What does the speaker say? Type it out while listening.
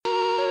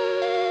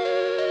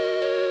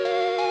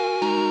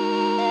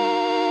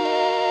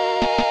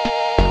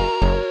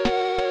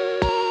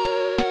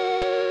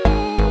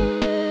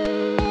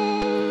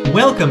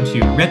Welcome to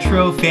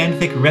Retro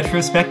Fanfic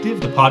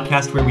Retrospective, the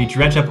podcast where we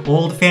dredge up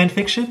old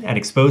fanfiction and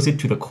expose it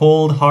to the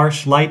cold,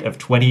 harsh light of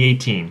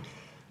 2018.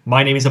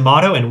 My name is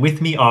Amato, and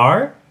with me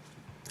are...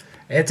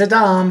 It's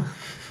Adam.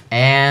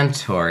 And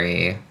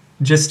Tori.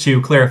 Just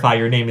to clarify,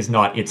 your name is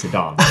not It's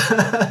Adam.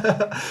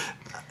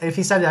 If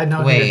he said it, I'd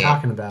know who you're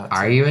talking about.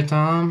 Are you a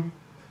Dom?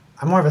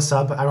 I'm more of a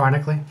sub,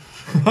 ironically.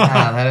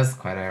 That is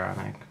quite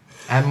ironic.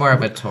 I'm more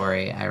of a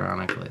Tori,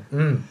 ironically.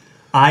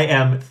 I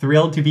am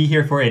thrilled to be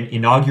here for an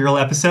inaugural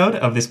episode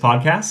of this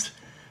podcast.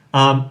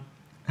 How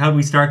do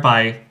we start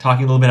by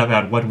talking a little bit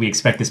about what we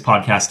expect this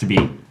podcast to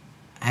be?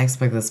 I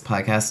expect this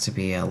podcast to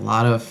be a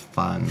lot of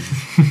fun.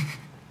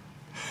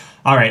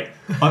 All right.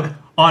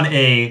 On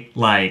a,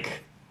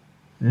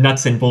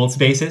 nuts and bolts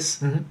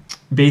basis,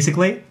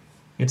 basically,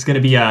 it's going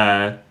to be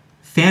a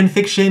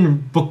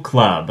fanfiction book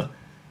club,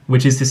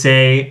 which is to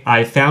say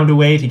I found a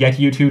way to get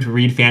you two to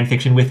read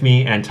fanfiction with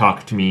me and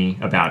talk to me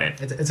about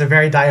it. It's a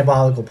very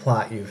diabolical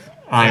plot you've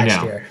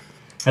hatched here.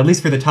 At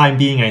least for the time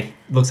being, it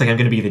looks like I'm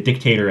going to be the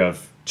dictator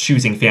of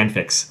choosing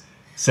fanfics.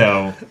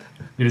 So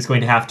you're just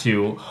going to have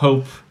to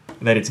hope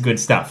that it's good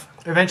stuff.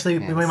 Eventually,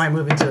 we might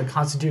move into a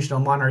constitutional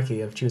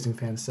monarchy of choosing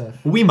fan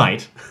stuff. We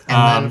might.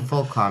 And then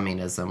full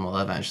communism will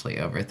eventually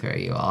overthrow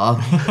you all.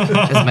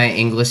 Because my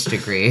English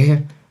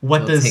degree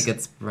will take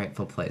its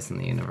rightful place in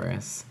the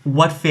universe.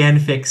 What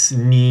fanfics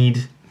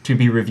need to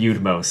be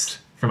reviewed most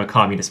from a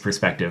communist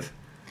perspective?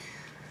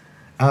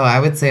 Oh, I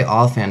would say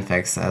all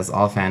fanfics, as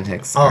all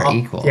fanfics are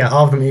equal. Yeah,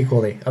 all of them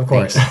equally, of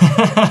course.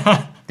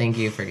 Thank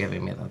you for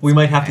giving me that. We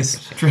might have to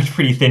stretch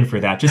pretty thin for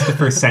that, just the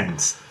first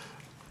sentence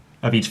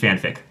of each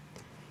fanfic.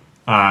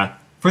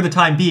 For the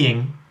time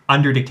being,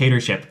 under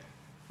dictatorship,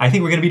 I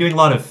think we're going to be doing a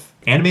lot of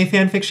anime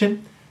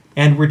fanfiction,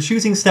 and we're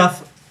choosing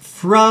stuff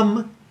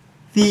from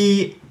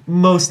the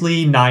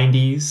mostly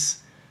 90s,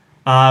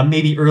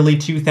 maybe early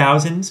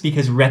 2000s,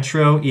 because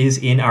retro is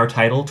in our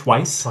title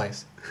twice.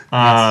 Yes.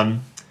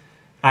 I'm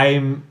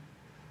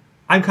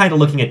kind of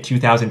looking at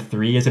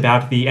 2003 as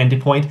about the end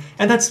point,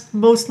 and that's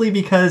mostly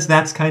because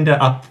that's kind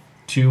of up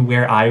to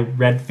where I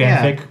read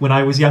fanfic when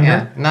I was younger.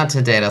 Yeah, not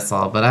to date us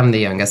all, but I'm the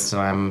youngest,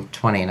 and I'm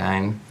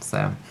 29,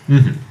 so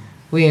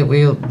we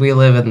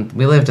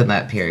lived in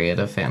that period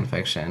of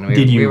fanfiction.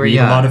 Did you read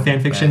young, a lot of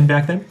fanfiction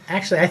back then?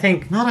 Actually, I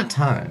think not a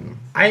ton.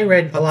 I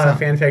read a lot of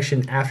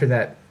fanfiction after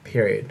that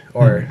period,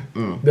 or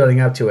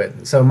building up to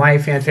it. So my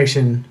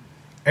fanfiction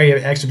area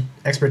of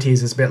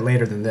expertise is a bit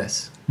later than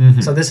this.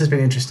 So this has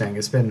been interesting.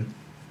 It's been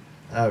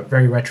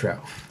very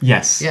retro.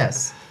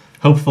 Yes.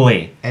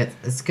 Hopefully.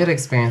 It's good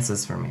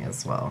experiences for me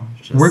as well.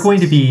 We're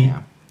going to be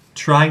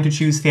trying to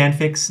choose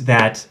fanfics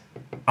that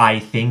I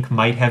think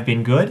might have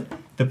been good.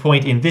 The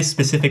point in this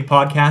specific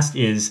podcast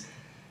is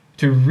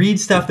to read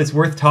stuff that's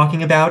worth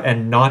talking about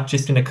and not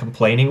just in a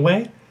complaining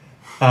way.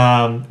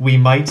 We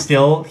might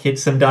still hit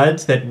some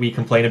duds that we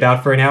complain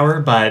about for an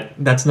hour, but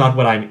that's not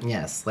what I'm...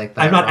 Yes, like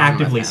that. I'm not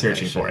actively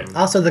searching for it.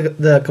 Also,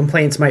 the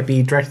complaints might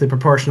be directly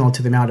proportional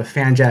to the amount of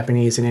fan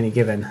Japanese in any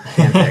given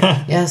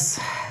fanfic. Yes,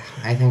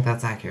 I think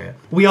that's accurate.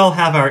 We all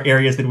have our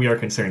areas that we are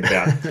concerned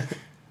about.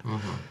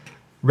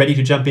 Ready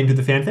to jump into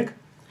the fanfic?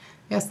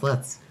 Yes,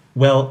 let's.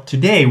 Well,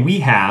 today we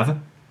have...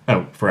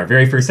 for our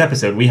very first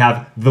episode, we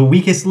have The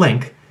Weakest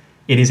Link.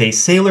 It is a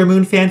Sailor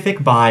Moon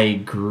fanfic by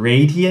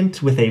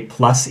Gradient with a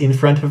plus in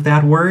front of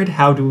that word.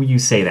 How do you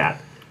say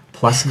that?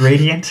 Plus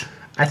Gradient?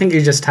 I think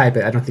you just type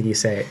it. I don't think you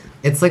say it.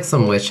 It's like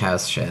some witch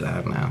house shit. I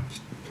don't know.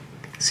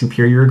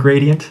 Superior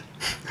Gradient?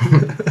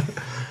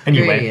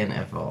 Anyway. Gradient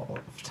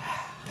evolved.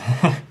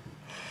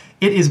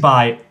 It is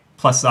by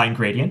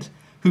 +Gradient,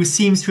 who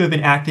seems to have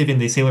been active in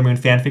the Sailor Moon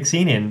fanfic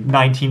scene in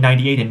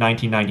 1998 and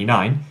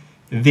 1999.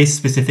 This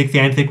specific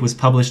fanfic was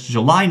published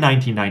July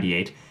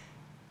 1998,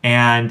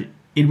 and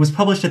it was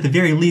published at the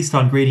very least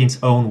on Gradient's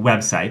own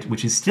website,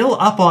 which is still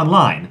up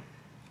online.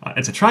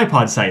 It's a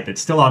tripod site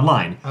that's still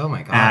online. Oh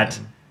my god. At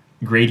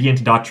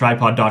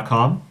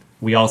gradient.tripod.com.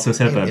 We also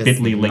set up a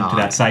bit.ly link to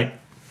that site.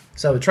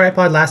 So the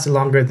tripod lasted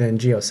longer than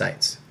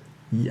Geosites.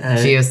 Cities. I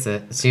used to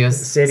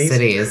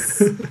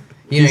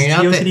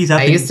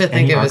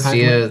think it was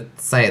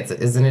Geosites.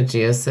 Isn't it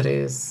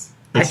GeoCities?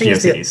 I think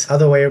GeoCities. it's the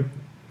other way.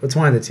 It's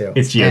one of the two.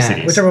 It's GeoCities.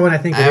 Yeah. Whichever one I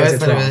think it is. I always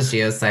it's thought wrong. it was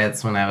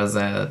GeoSites when I was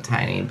a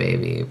tiny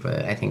baby,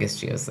 but I think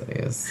it's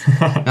GeoCities.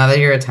 Now that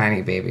you're a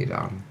tiny baby,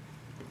 Dom.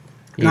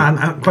 No,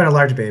 I'm quite a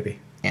large baby.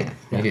 Yeah.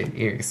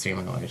 You're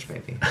extremely large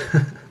baby.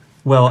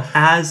 Well,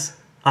 as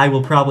I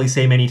will probably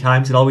say many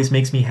times, it always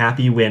makes me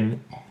happy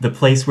when the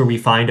place where we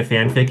find a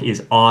fanfic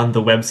is on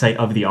the website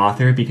of the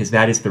author, because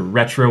that is the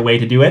retro way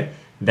to do it.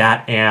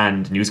 That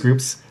and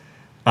newsgroups.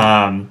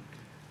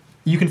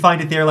 You can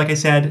find it there, like I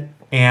said,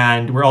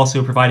 and we're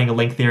also providing a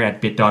link there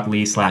at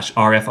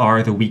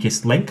bit.ly/RFR, the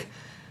weakest link.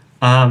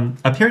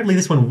 Apparently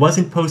this one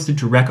wasn't posted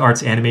to Rec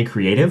Arts Anime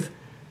Creative,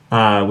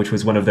 which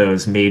was one of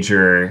those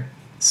major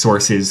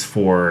sources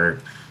for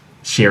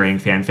sharing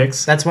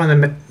fanfics. That's one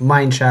of the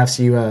mine shafts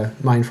you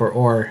mine for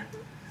ore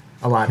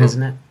a lot,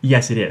 isn't it?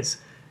 Yes, it is.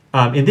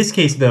 In this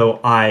case, though,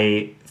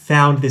 I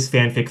found this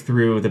fanfic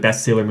through the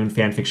best Sailor Moon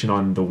fanfiction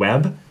on the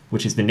web,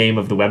 which is the name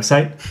of the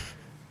website,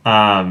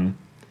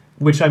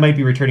 which I might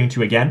be returning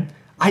to again.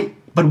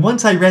 But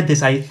once I read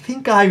this, I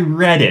think I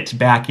read it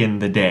back in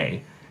the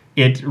day.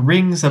 It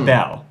rings a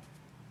bell.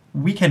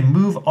 We can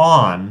move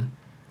on.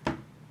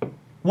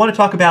 Want to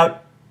talk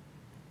about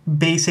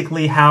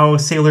basically how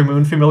Sailor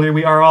Moon familiar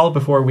we are all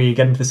before we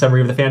get into the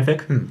summary of the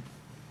fanfic?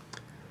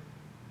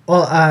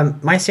 Well,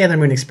 my Sailor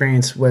Moon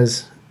experience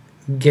was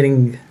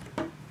getting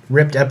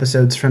ripped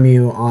episodes from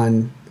you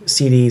on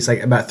CDs,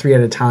 like about 3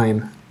 at a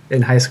time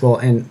in high school,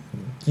 and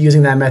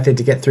using that method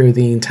to get through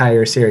the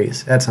entire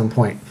series at some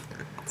point.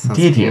 Sounds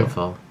Did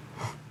painful. you?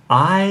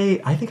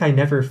 I think I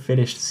never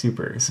finished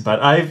Supers, but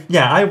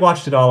I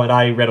watched it all, and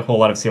I read a whole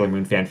lot of Sailor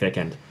Moon fanfic,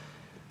 and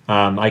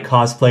I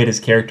cosplayed as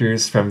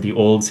characters from the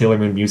old Sailor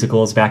Moon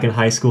musicals back in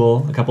high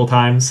school a couple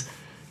times,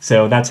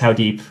 so that's how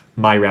deep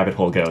my rabbit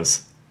hole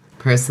goes.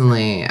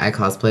 Personally, I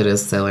cosplayed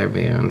as Sailor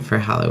Moon for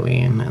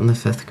Halloween in the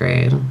 5th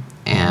grade,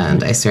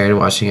 and I started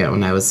watching it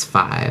when I was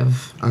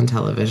 5 on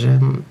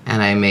television,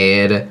 and I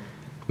made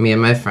me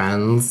and my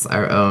friends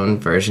our own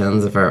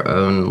versions of our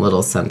own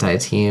little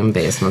Sentai team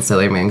based on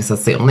Sailor Moon, because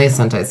that's the only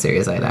Sentai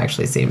series I'd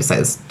actually seen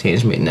besides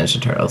Teenage Mutant Ninja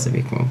Turtles, if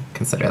you can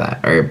consider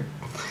that, or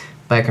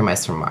Biker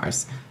Mice from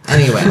Mars.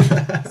 Anyway,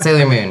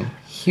 Sailor Moon,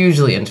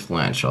 hugely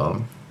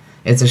influential.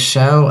 It's a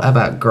show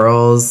about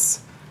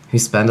girls who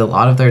spend a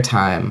lot of their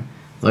time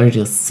literally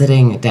just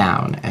sitting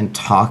down and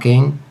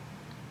talking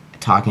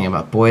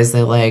about boys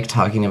they like,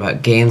 talking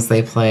about games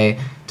they play,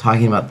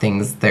 talking about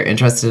things they're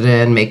interested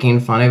in, making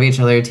fun of each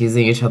other,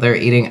 teasing each other,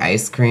 eating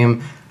ice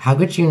cream. How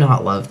could you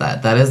not love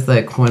that? That is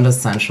the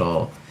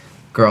quintessential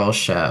girl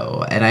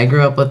show. And I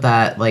grew up with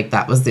that. Like,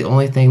 that was the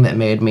only thing that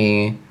made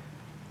me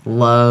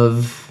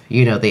love,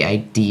 the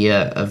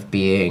idea of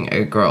being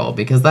a girl,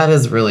 because that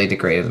is really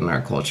degraded in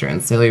our culture,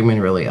 and Sailor Moon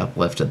really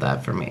uplifted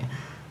that for me.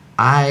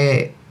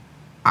 I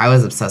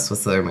was obsessed with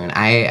Sailor Moon.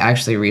 I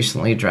actually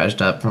recently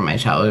dredged up from my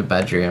childhood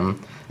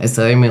bedroom a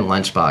Sailor Moon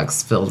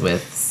lunchbox filled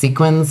with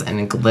sequins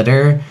and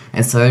glitter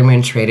and Sailor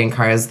Moon trading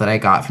cards that I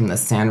got from the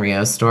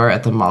Sanrio store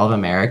at the Mall of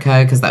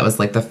America, because that was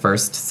like the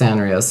first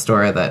Sanrio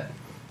store that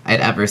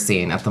I'd ever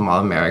seen at the Mall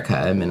of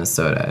America in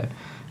Minnesota.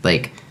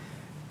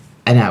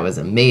 And I was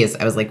amazed.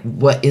 I was like,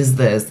 what is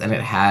this? And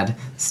it had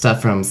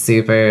stuff from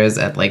Supers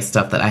and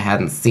stuff that I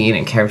hadn't seen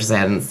and characters I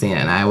hadn't seen.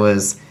 And I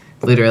was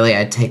literally,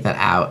 I'd take that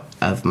out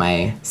of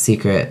my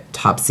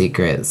top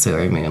secret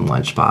Sailor Moon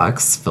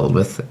lunchbox filled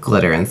with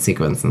glitter and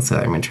sequins and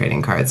Sailor Moon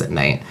trading cards at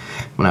night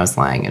when I was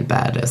lying in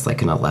bed as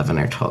an 11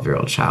 or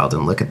 12-year-old child,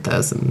 and look at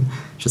those and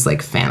just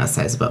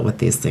fantasize about what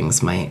these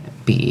things might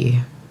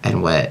be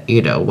and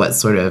what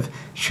sort of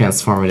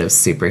transformative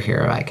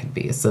superhero I could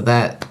be. So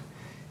that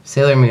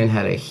Sailor Moon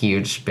had a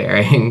huge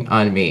bearing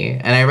on me.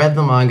 And I read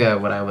the manga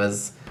when I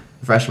was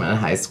a freshman in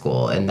high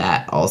school, and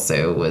that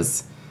also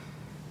was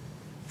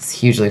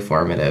hugely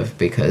formative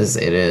because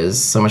it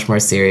is so much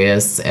more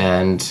serious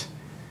and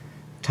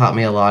taught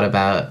me a lot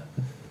about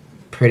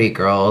pretty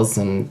girls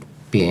and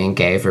being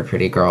gay for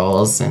pretty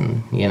girls,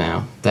 and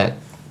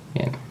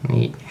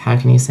how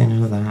can you say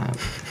no to that?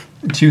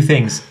 2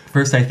 things.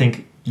 First, I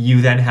think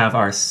you then have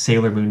our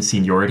Sailor Moon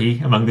seniority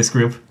among this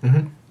group.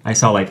 Mm-hmm. I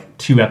saw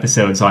 2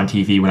 episodes on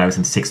TV when I was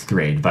in 6th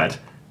grade, but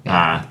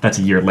that's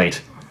a year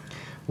late.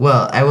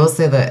 Well, I will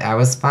say that I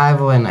was 5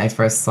 when I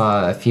first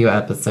saw a few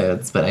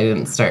episodes, but I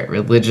didn't start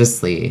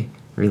religiously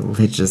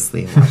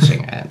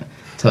watching it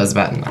till I was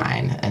about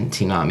 9, and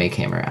Toonami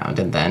came around,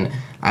 and then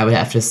I would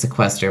have to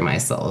sequester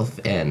myself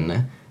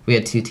in. We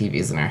had 2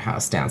 TVs in our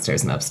house,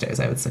 downstairs and upstairs.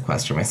 I would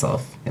sequester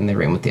myself in the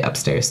room with the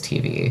upstairs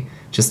TV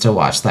just to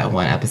watch that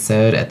one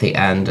episode at the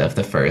end of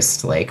the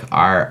first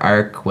our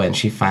arc, when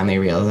she finally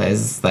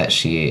realizes that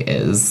she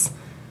is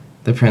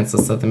the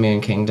princess of the Moon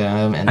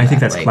Kingdom, and I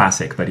think that's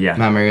classic, but yeah,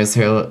 Mamoru is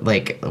her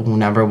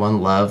number one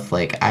love.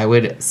 I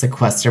would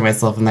sequester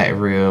myself in that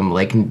room,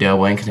 no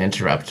one can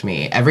interrupt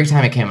me. Every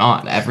time it came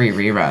on, every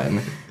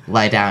rerun,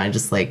 lie down and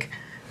just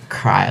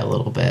cry a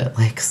little bit.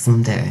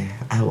 Someday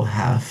I will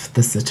have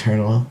this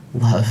eternal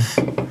love.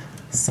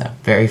 So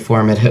very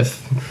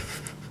formative.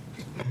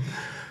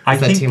 Is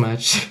that too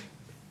much?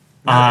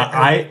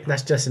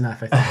 That's just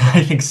enough, I think.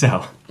 I think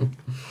so.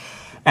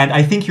 And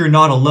I think you're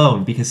not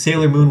alone, because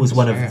Sailor Moon was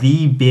one of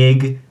the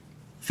big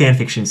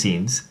fanfiction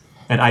scenes,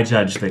 and I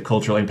judge the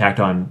cultural impact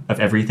of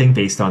everything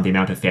based on the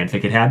amount of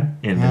fanfic it had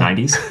in the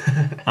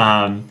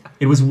 90s.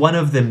 It was one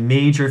of the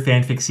major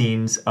fanfic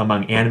scenes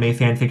among anime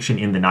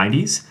fanfiction in the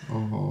 90s.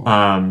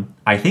 Uh-huh.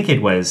 I think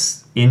it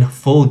was in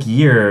full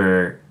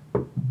gear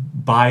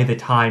by the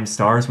time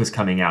Stars was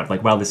coming out,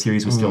 while the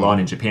series was still on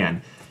in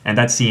Japan. And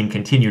that scene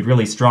continued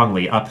really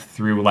strongly up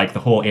through the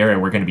whole era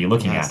we're going to be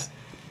looking at.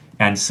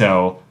 And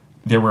so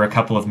there were a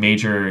couple of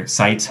major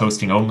sites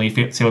hosting only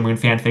Sailor Moon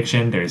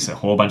fanfiction. There's a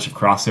whole bunch of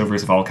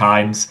crossovers of all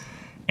kinds.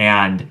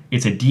 And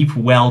it's a deep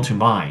well to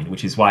mine,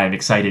 which is why I'm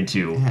excited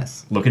to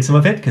look at some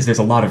of it, because there's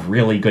a lot of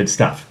really good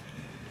stuff.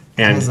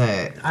 And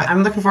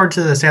I'm looking forward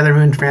to the Sailor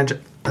Moon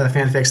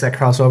fanfics that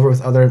cross over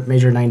with other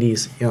major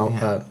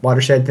 90s,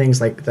 watershed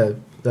things like the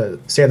the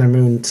Sailor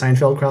Moon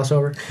Seinfeld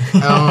crossover. Oh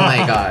my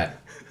god.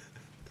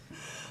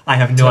 I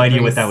have no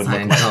idea what that would look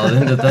like.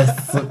 Seinfeld into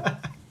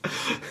this.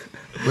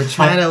 We're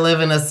trying to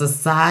live in a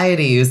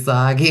society,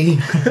 Usagi.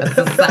 A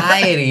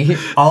society.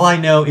 All I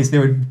know is there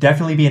would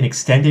definitely be an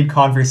extended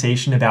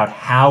conversation about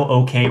how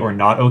okay or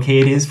not okay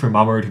it is for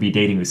Mamoru to be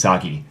dating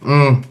Usagi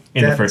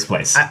in the first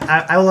place.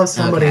 I would love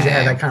somebody to Okay.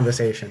 have that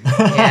conversation.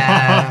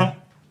 Yeah.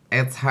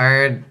 It's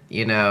hard,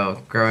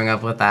 growing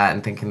up with that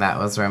and thinking that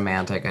was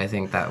romantic. I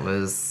think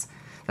that's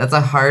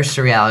a harsh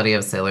reality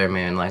of Sailor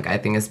Moon. Like, I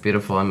think it's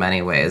beautiful in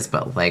many ways,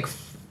 but like,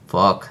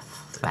 fuck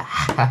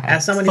that.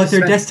 As somebody But who they're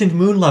spent- destined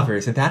moon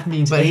lovers, and that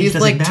means But age he's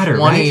doesn't like matter,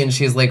 20 right? and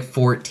she's like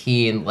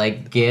 14.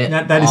 Like, get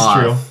That is off.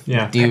 true,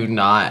 yeah. Do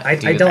not I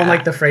do don't that.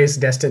 like the phrase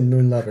destined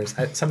moon lovers.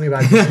 Something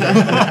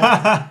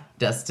about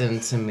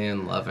Destined to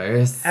moon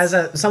lovers. as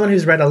someone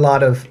who's read a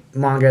lot of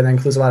manga that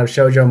includes a lot of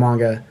shoujo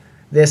manga,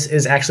 this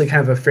is actually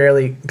kind of a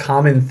fairly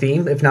common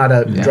theme, if not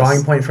a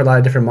drawing point for a lot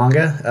of different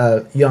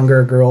manga.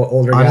 Younger girl,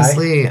 older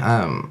Honestly,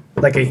 guy,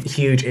 like a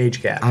huge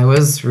age gap. I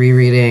was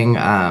rereading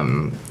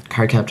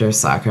Cardcaptor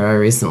Sakura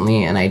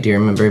recently, and I do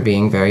remember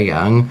being very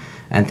young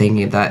and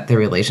thinking that the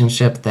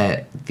relationship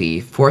that the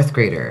fourth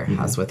grader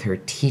has with her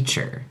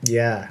teacher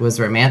Yeah. was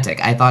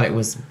romantic. I thought it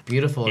was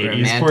beautiful, It is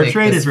romantic.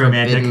 portrayed this as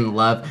romantic. forbidden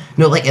love.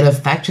 No, like it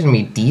affected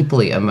me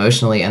deeply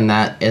emotionally, and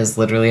that is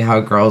literally how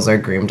girls are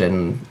groomed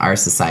in our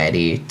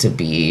society to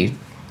be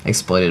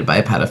exploited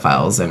by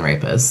pedophiles and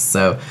rapists.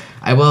 So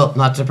I will,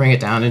 not to bring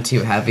it down and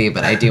too heavy,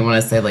 but I do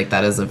want to say like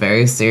that is a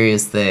very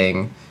serious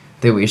thing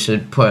that we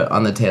should put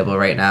on the table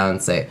right now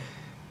and say,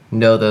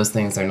 no, those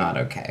things are not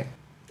okay.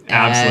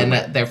 Absolutely.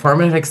 And they're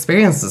formative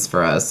experiences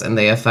for us, and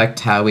they affect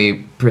how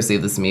we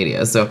perceive this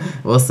media. So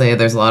we'll say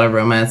there's a lot of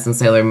romance in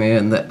Sailor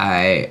Moon that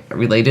I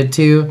related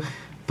to,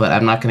 but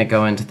I'm not going to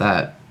go into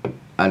that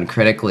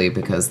uncritically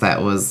because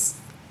that was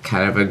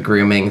kind of a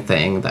grooming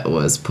thing that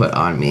was put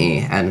on me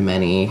and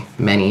many,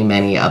 many,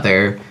 many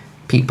other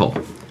people.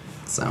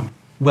 So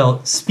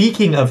Well,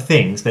 speaking of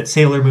things that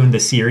Sailor Moon the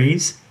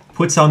series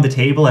puts on the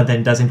table and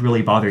then doesn't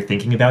really bother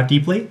thinking about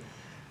deeply,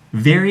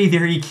 very,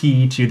 very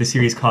key to the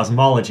series'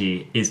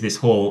 cosmology is this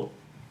whole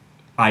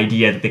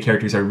idea that the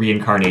characters are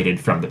reincarnated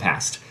from the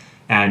past.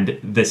 And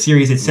the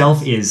series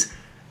itself is,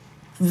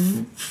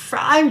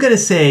 I'm going to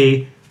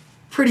say,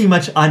 pretty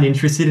much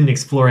uninterested in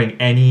exploring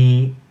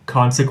any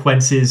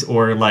consequences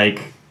or,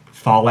 like,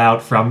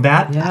 fallout from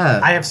that. yeah.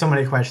 I have so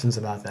many questions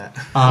about that.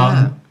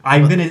 I'm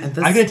Well,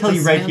 gonna tell you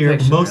this right here,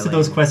 fanfiction most of really-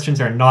 those questions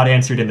are not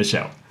answered in the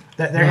show.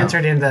 They're No.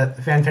 answered in the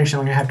fan fiction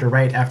I'm going to have to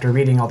write after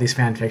reading all these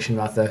fan fiction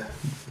about the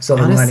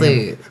Silver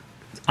Millennium.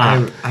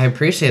 Honestly, I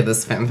appreciate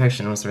this fan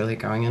fiction was really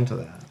going into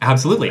that.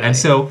 Absolutely. And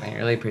so I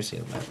really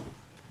appreciate that.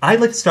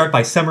 I'd like to start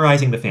by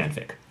summarizing the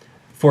fanfic.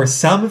 For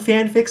some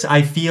fanfics,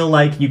 I feel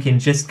like you can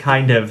just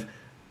kind of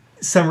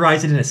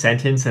summarize it in a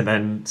sentence and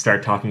then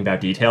start talking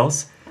about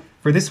details.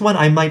 For this one,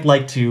 I might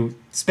like to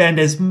spend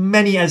as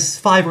many as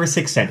 5 or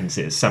 6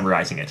 sentences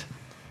summarizing it.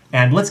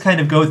 And let's kind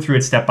of go through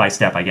it step by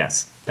step, I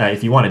guess.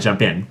 If you want to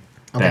jump in,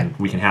 then Okay.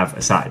 we can have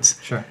asides.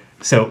 Sure.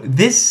 So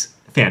this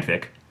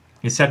fanfic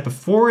is set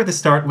before the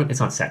start. Well, it's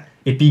not set.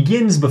 It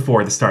begins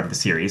before the start of the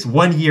series,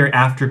 1 year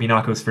after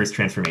Minako's first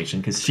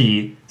transformation, because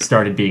she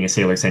started being a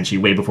Sailor Senshi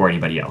way before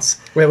anybody else.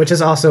 Wait, which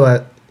is also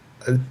a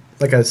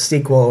like a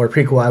sequel or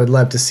prequel I would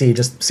love to see,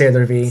 just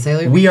Sailor V.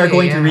 Sailor We are V,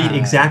 going to read yeah.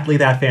 exactly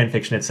that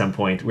fanfiction at some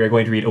point. We are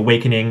going to read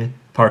Awakening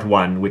Part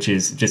 1, which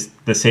is just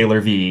the Sailor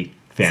V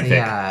fanfic.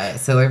 Yeah,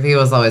 Sailor V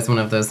was always one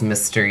of those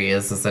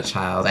mysteries as a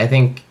child. I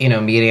think,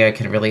 media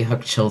can really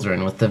hook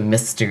children with the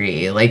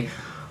mystery. Like,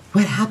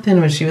 what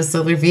happened when she was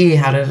Sailor V?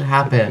 How did it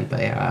happen? But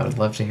yeah, I would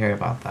love to hear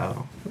about that.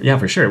 Yeah,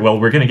 for sure. Well,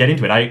 we're going to get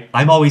into it.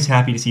 I'm always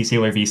happy to see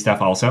Sailor V stuff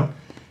also.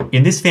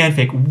 In this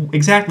fanfic,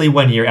 exactly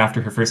 1 year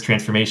after her first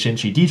transformation,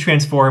 she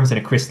detransforms and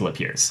a crystal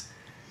appears.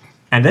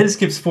 And then it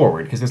skips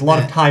forward, because there's a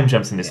lot of time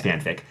jumps in this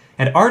fanfic.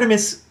 And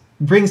Artemis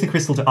brings the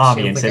crystal to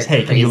Ami She and has, says, a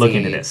hey, can you look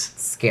crazy, into this?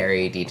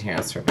 Scary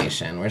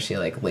detransformation where she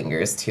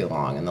lingers too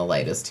long and the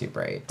light is too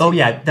bright. Oh,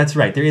 yeah, that's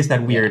right. There is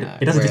that weird... Yeah,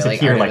 it doesn't where,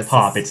 disappear like Artemis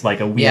pop. is- It's like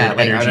a weird yeah,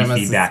 energy Artemis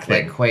feedback is,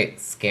 thing. quite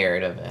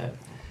scared of it.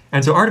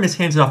 And so Artemis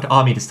hands it off to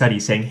Ami to study,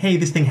 saying, hey,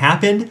 this thing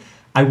happened.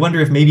 I wonder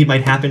if maybe it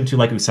might happen to,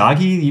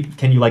 Usagi.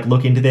 Can you,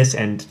 look into this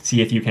and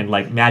see if you can,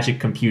 magic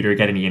computer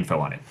get any info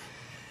on it?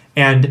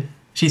 And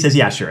she says,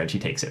 yeah, sure, and she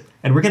takes it.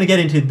 And we're going to get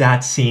into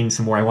that scene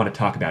some more. I want to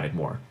talk about it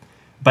more.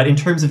 But in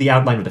terms of the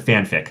outline of the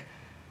fanfic,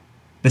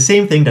 the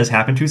same thing does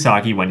happen to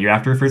Usagi 1 year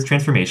after her first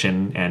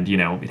transformation, and,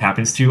 it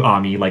happens to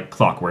Ami like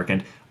clockwork,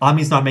 and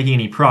Ami's not making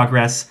any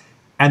progress,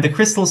 and the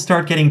crystals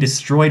start getting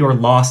destroyed or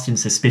lost in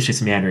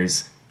suspicious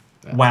manners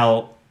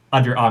while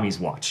under Ami's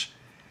watch.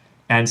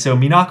 And so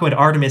Minako and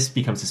Artemis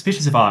become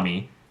suspicious of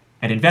Ami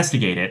and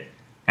investigate it,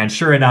 and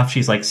sure enough,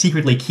 she's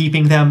secretly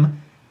keeping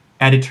them,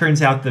 and it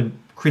turns out the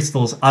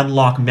crystals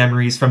unlock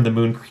memories from the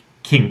Moon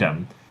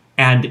Kingdom.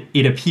 And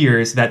it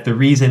appears that the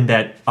reason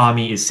that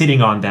Ami is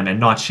sitting on them and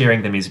not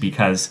sharing them is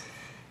because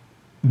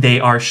they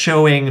are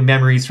showing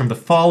memories from the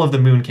fall of the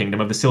Moon Kingdom,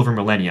 of the Silver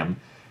Millennium,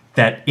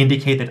 that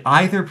indicate that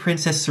either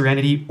Princess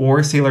Serenity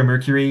or Sailor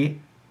Mercury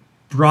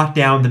brought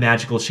down the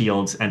magical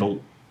shields and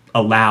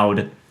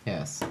allowed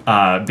Yes.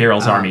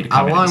 Barrel's army to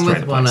come in and Along destroy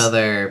with the one place.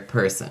 other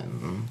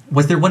person.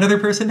 Was there one other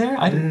person there?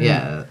 I didn't.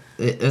 Yeah.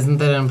 Isn't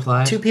that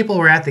implied? 2 people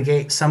were at the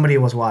gate. Somebody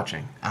was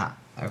watching. Ah,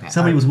 okay.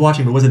 Somebody was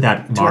watching, but wasn't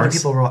that 2 other Mars?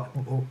 people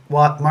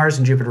were Mars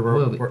and Jupiter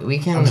were. We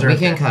can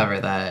observed there. cover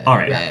that. All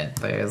right. Yeah.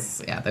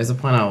 There's a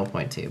point I will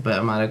point to, but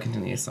Amato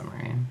continues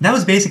summary. That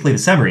was basically the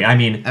summary. I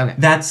mean,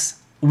 Okay.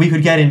 we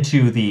could get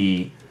into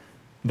the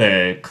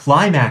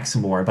climax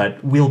more,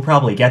 but we'll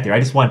probably get there.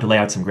 I just wanted to lay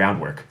out some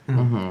groundwork.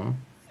 Mm-hmm.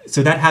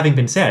 So that having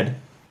been said,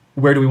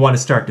 where do we want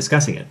to start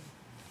discussing it?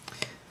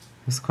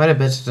 There's quite a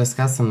bit to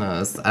discuss on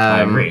those.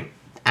 I agree.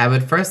 I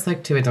would first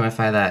like to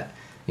identify that,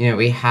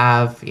 we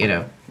have,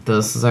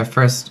 this is our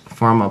first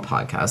formal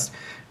podcast.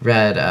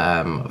 Read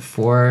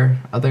 4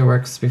 other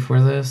works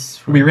before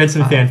this. We read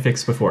some 5.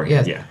 fanfics before.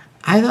 Yes. Yeah.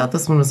 I thought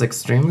this one was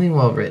extremely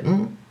well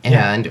written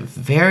and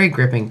very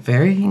gripping,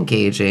 very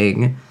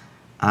engaging.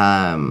 There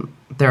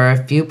are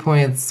a few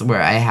points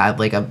where I had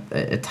like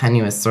a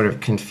tenuous sort of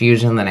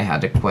confusion that I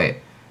had to quite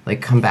like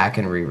come back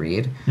and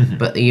reread. Mm-hmm.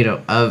 But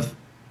of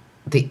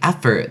the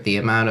effort, the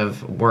amount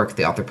of work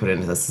the author put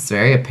into this is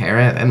very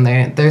apparent, and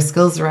their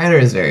skills as a writer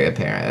is very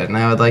apparent. And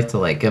I would like to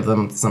like give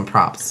them some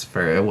props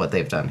for what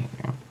they've done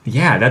here.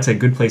 Yeah, that's a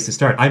good place to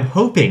start. I'm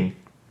hoping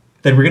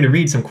that we're going to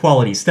read some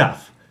quality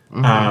stuff.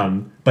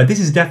 Mm-hmm. But this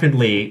is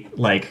definitely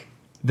like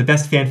the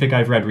best fanfic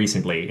I've read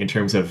recently in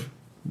terms of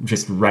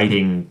just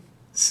writing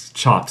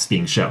chops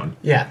being shown.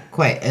 Yeah.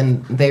 Quite,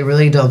 and they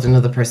really delved into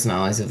the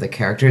personalities of the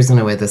characters in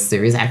a way this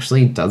series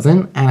actually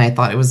doesn't, and I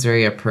thought it was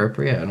very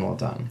appropriate and well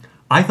done.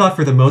 I thought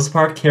for the most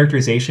part,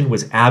 characterization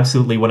was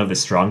absolutely one of the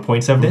strong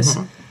points of this,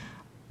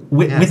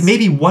 with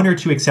maybe 1 or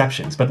 2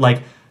 exceptions. But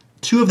like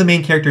 2 of the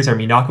main characters are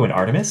Minako and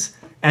Artemis,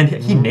 and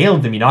he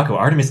nailed the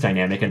Minako-Artemis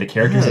dynamic and the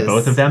characters of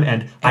both of them,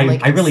 and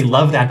I really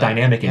love that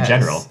dynamic in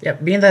general. Yeah,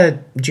 being the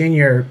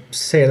junior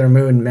Sailor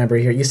Moon member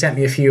here, you sent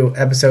me a few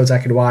episodes I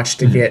could watch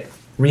to get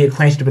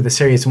reacquainted with the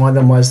series. And one of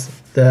them was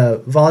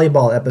the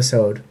volleyball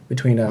episode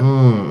between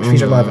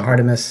featured a lot of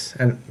Artemis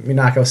and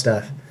Minako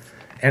stuff.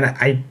 And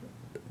I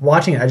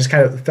watching it, I just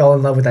kind of fell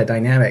in love with that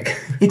dynamic.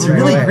 It's right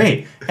really away.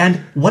 great. And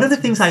one of the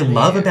things I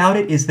love about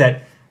it is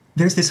that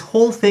there's this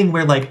whole thing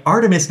where like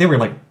Artemis, they were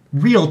like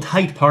real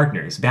tight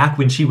partners back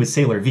when she was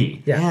Sailor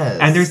V. Yeah. Yes.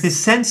 And there's this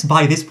sense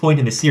by this point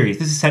in the series,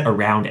 this is set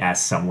around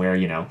S somewhere,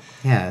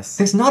 Yes.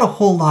 there's not a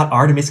whole lot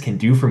Artemis can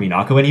do for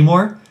Minako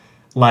anymore.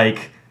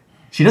 Like,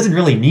 she doesn't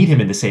really need him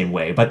in the same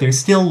way, but there's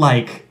still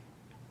like,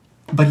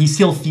 but he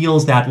still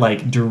feels that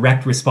like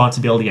direct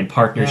responsibility and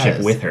partnership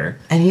Yes. with her.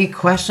 And he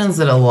questions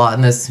it a lot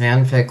in this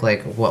fanfic,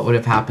 like what would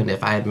have happened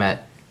if I had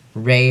met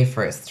Ray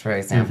first, for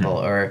example,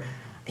 or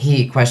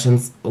he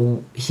questions,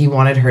 he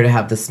wanted her to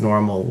have this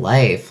normal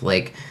life,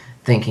 like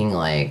thinking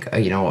like,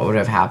 what would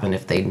have happened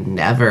if they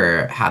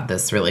never had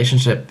this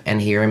relationship, and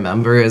he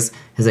remembers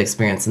his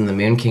experience in the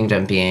Moon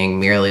Kingdom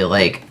being merely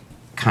like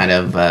kind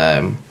of,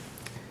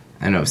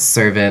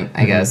 servant,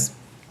 I guess,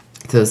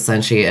 to the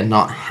Senshi and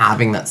not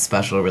having that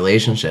special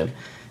relationship.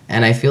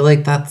 And I feel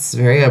like that's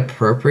very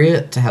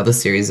appropriate to how the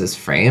series is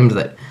framed,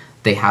 that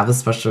they have a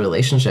special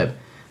relationship.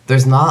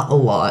 There's not a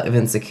lot of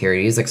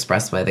insecurities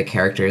expressed by the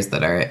characters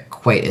that are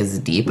quite as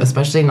deep,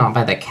 especially not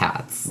by the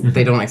cats.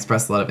 They don't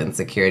express a lot of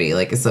insecurity,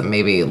 like except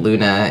maybe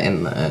Luna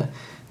in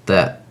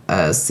the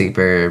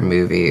Super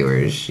movie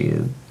where she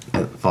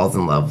falls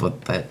in love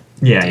with that.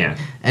 Yeah.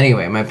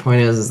 Anyway, my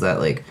point is that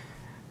like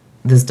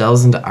this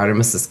delves into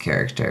Artemis's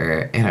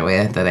character in a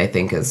way that I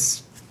think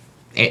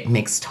it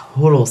makes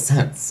total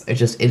sense.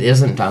 It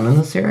isn't done in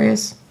the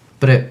series,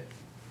 but it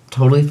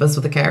totally fits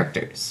with the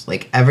characters,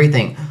 like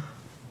everything.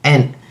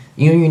 And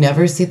you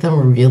never see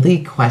them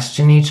really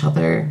question each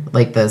other,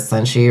 like the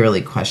Senshi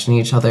really question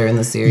each other in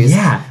the series.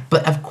 Yeah.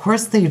 But of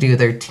course they do.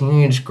 They're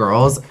teenage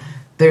girls.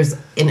 There's,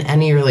 in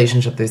any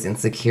relationship, there's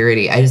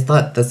insecurity. I just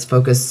thought this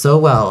focused so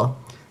well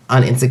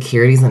on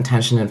insecurities and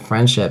tension and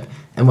friendship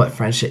and what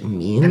friendship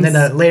means. And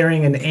then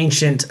layering an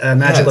ancient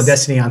magical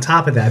destiny on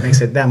top of that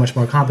makes it that much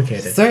more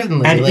complicated.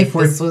 Certainly. And like, if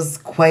we're- this was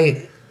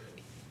quite...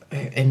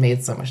 It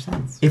made so much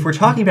sense. If we're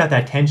talking about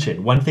that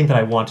tension, one thing that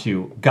I want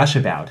to gush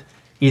about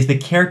is the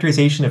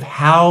characterization of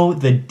how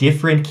the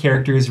different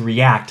characters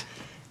react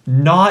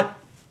to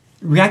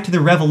the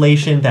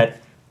revelation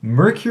that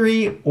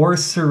Mercury or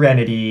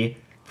Serenity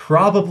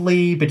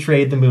probably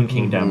betrayed the Moon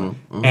Kingdom,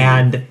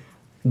 and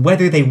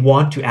whether they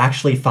want to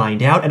actually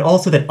find out, and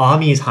also that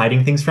Ami is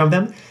hiding things from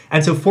them.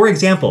 And so, for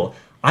example,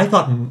 I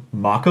thought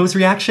Mako's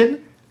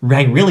reaction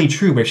rang really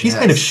true, where she's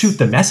kind of shoot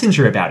the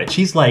messenger about it.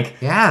 She's like,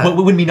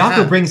 when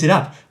Minako brings it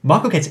up,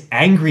 Mako gets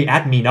angry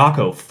at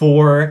Minako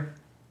for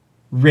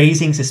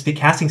casting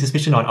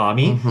suspicion on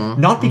Ami,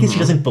 not because she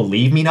doesn't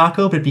believe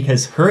Minako, but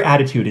because her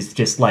attitude is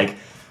just like,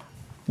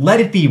 let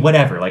it be,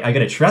 whatever. Like, I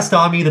gotta trust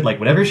Ami that like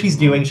whatever she's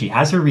doing, she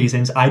has her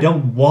reasons. I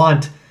don't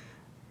want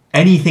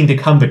anything to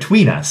come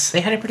between us.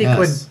 They had a pretty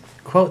good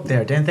quote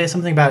there, didn't they?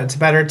 Something about it's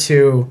better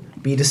to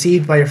be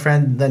deceived by your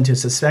friend than to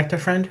suspect a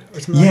friend or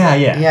something Yeah,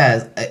 like that?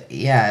 yeah.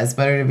 Yeah, it's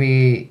better to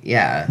be,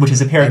 yeah. Which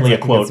is apparently a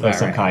That's- I think quote that's of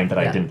some about kind that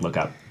I Yeah. didn't look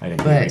up. I didn't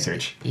do But,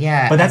 research.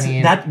 yeah, But that's I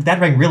mean- that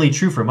rang really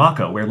true for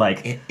Mako, where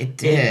like It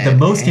did. the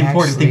most It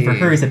important thing for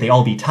actually- her is that they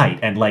all be tight,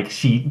 and like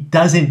she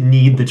doesn't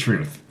need the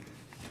truth.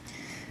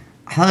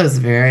 I thought it was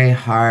very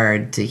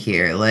hard to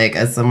hear. Like,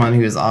 as someone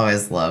who's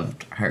always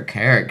loved her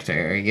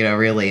character, you know,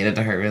 related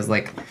to her as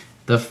like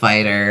the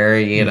fighter,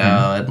 you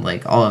know, and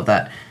like all of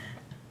that.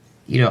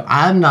 You know,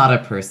 I'm not a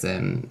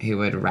person who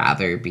would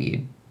rather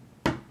be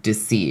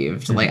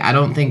deceived. Like, I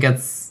don't think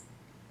it's.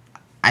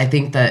 I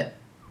think that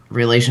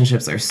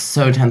relationships are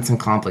so tense and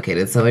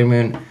complicated. Sailor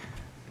Moon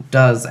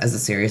does, as a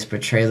series,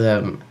 portray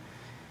them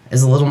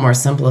is a little more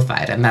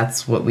simplified, and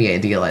that's what we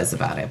idealize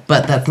about it.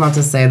 But that's not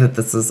to say that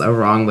this is a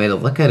wrong way to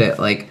look at it.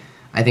 Like,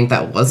 I think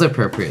that was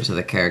appropriate to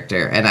the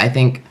character, and I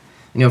think,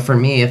 you know, for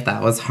me, if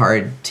that was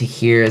hard to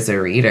hear as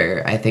a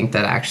reader, I think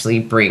that actually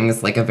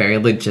brings like a very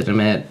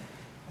legitimate,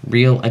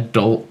 real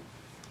adult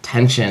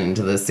tension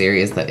to the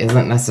series that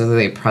isn't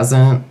necessarily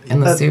present in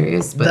the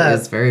series, but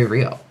is very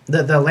real.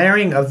 The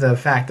layering of the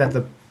fact that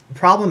the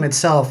problem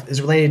itself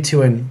is related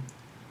to an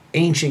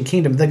ancient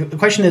kingdom. The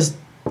question is,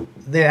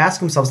 they ask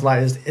themselves a lot,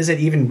 is it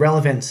even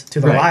relevant to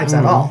their Right. lives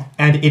at all?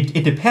 And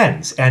it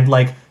depends. And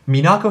like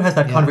Minako has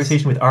that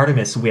conversation with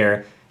Artemis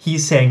where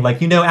he's saying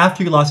like, you know,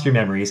 after you lost your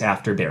memories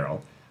after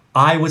Beryl,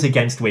 I was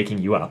against waking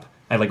you up.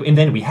 And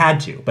then we had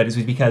to, but it was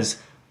because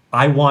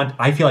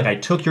I feel like I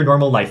took your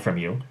normal life from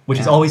you, which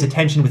is always a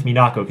tension with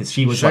Minako because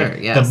she was Sure, like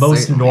yes, the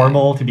most certainly.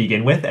 normal to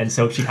begin with, and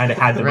so she kind of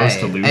had the most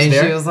to lose and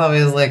there. she was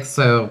always like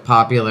so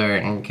popular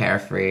and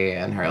carefree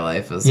in her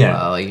life as Yeah.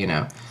 well, you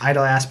know.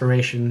 Idle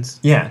aspirations.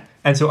 Yeah.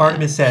 And so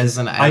Artemis says, She's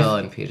an idol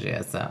in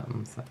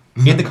PGSM. So.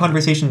 in the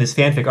conversation, this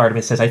fanfic,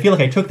 Artemis says, I feel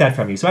like I took that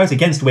from you, so I was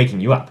against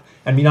waking you up.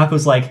 And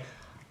Minako's like,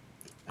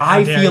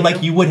 I dare feel like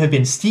you? you would have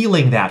been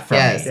stealing that from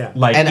Yes. me, Yeah.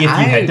 like And if you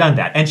had I- done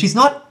that. And she's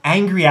not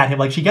angry at him,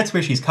 like she gets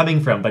where she's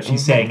coming from, but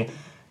she's saying,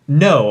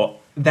 no,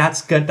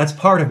 that's good. That's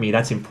part of me.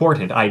 That's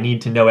important. I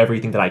need to know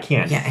everything that I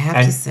can. Yeah, I have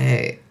and, to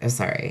say, I'm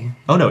sorry.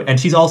 Oh no, and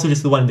she's also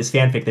just the one in this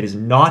fanfic that is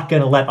not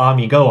going to let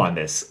Ami go on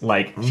this.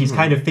 Like she's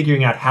kind of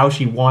figuring out how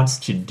she wants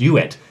to do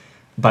it,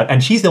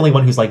 and she's the only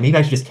one who's like, maybe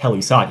I should just tell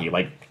Usagi,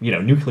 like, you know,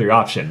 nuclear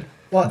option,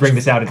 Well, bring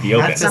this out into the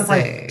open. At some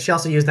say- point, she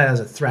also used that as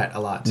a threat a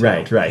lot. Too.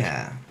 Right.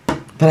 Yeah.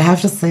 But I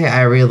have to say,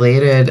 I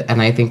related, and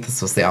I think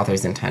this was the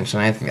author's intention.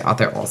 I think the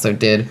author also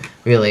did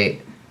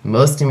relate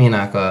most to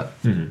Minako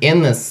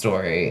in this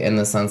story, in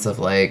the sense of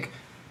like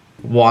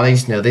wanting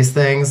to know these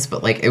things,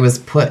 but like it was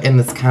put in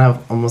this kind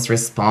of almost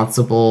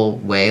responsible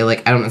way.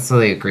 Like, I don't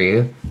necessarily agree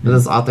with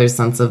this author's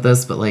sense of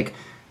this, but like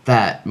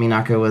that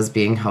Minako was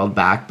being held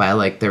back by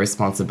like the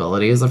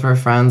responsibilities of her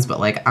friends.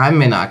 But like, I'm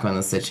Minako in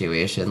this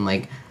situation.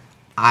 Like,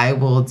 I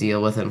will deal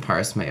with and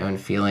parse my own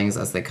feelings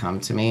as they come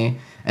to me.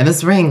 And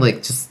this ring,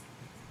 like, just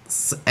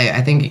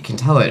I think you can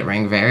tell it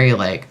rang very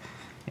like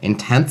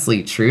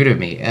intensely true to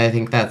me. And I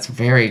think that's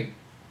very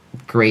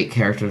great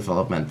character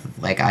development.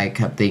 Like, I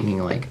kept thinking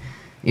like,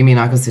 in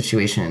Minako's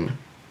situation,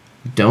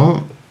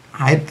 don't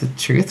hide the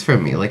truth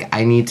from me. Like,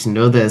 I need to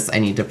know this. I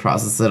need to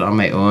process it on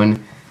my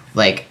own.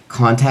 Like,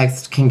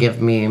 context can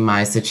give me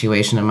my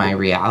situation and my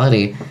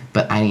reality,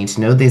 but I need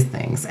to know these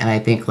things. And I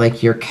think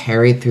like you're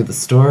carried through the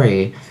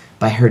story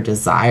by her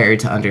desire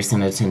to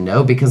understand it, to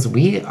know, because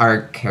we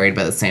are carried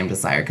by the same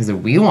desire, because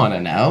we want to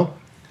know.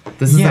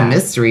 This is Yeah. a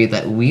mystery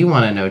that we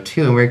want to know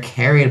too, and we're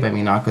carried by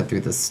Minako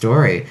through the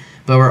story.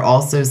 But we're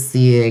also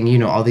seeing, you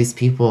know, all these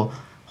people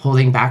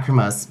holding back from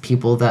us,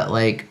 people that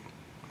like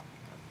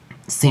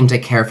seem to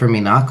care for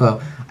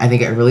Minako. I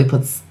think it really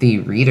puts the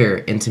reader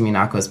into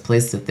Minako's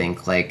place to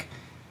think like,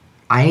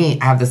 I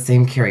have the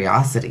same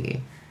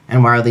curiosity,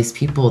 and why are these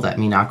people that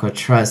Minako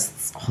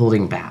trusts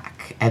holding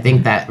back? I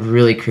think that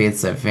really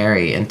creates a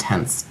very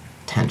intense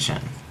tension.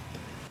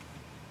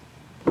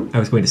 I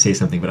was going to say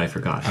something, but I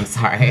forgot. I'm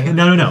sorry.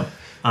 No.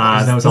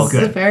 That was all This is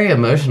a good. very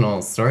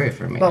emotional story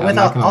for me. But I'm with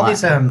not gonna all lie.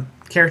 these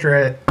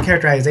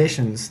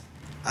characterizations,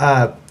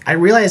 I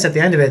realized at the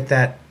end of it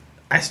that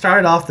I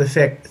started off the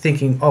fic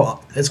thinking,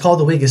 oh, it's called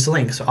The Weakest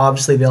Link, so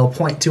obviously they'll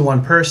point to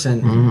one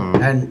person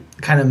and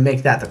kind of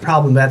make that the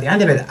problem. But at the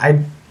end of it,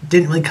 I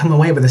didn't really come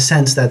away with a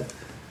sense that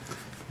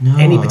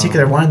any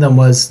particular one of them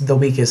was the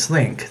weakest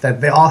link.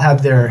 That they all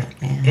have their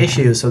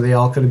issues, so they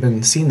all could have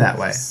been seen that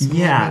way.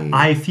 Yeah,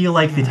 I feel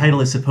like the title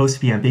is supposed to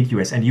be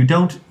ambiguous, and you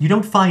don't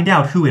find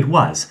out who it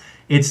was.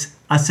 It's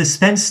a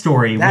suspense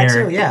story That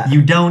where too, yeah.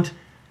 you don't.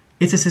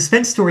 It's a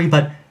suspense story,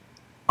 but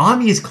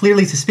Ami is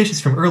clearly suspicious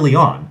from early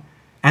on,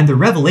 and the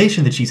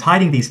revelation that she's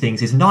hiding these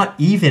things is not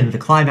even the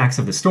climax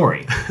of the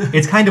story.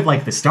 It's kind of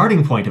like the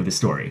starting point of the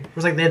story. It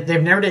was like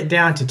they've narrowed it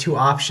down to two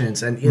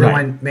options, and either Right.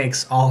 one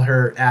makes all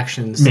her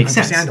actions Makes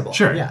sense. understandable.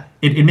 Sure. Yeah.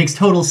 It makes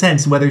total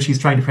sense whether she's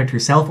trying to protect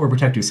herself or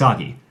protect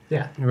Usagi.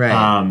 Yeah.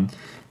 Right.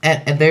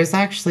 And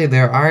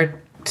there are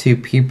two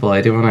people,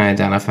 I do want to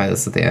identify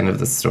this at the end of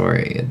the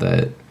story,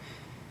 that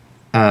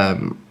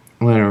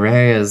when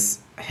Rei is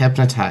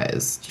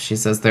hypnotized, she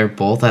says they're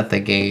both at the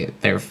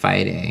gate, they're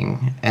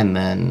fighting, and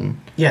then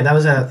Yeah, that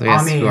was a So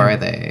yes, Ami. who are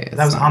they?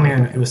 That was It's Ami not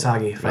and really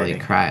Usagi fighting.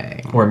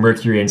 crying. Or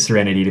Mercury and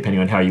Serenity, depending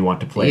on how you want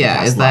to play. Yeah,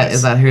 past is that lives.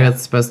 is that who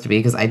it's supposed to be?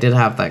 Because I did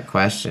have that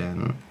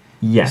question.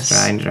 Yes.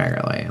 Trying to drag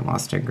her away and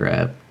lost her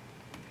grip.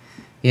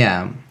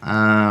 Yeah.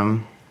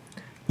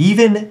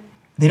 Even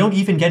they don't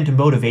even get into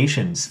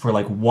motivations for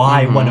like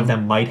why one of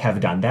them might have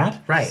done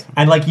that. Right.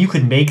 And like you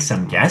could make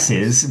some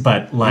guesses,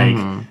 but like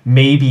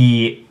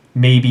maybe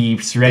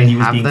Serenity They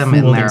was have being them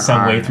in fooled in their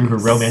some way through her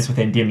arms. romance with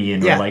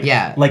Endymion, Yeah. or like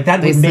Yeah. like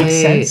that They would make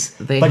say sense.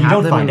 They But you have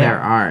don't them find in their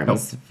out.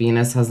 arms.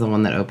 Venus has the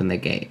one that opened the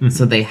gate.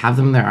 So they have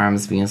them in their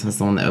arms. Venus has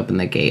the one that opened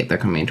the gate. They're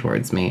coming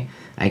towards me.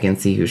 I can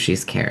see who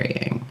she's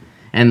carrying.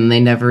 And they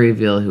never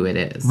reveal who it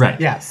is. Right.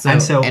 Yeah.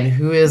 And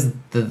who is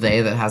the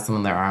they that has them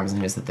in their arms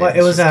and who's the they Well, that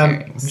it was she's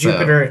carrying? So,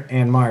 Jupiter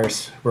and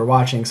Mars were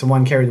watching. So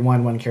one carried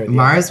one carried the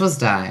Mars was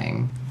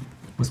dying.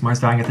 Was Mars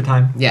dying at the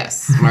time?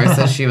 Yes, Mars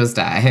says she was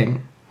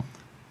dying.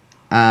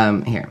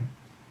 Here.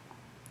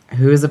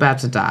 Who is about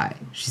to die?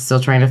 She's still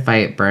trying to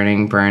fight.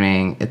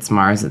 Burning. It's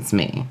Mars, it's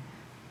me.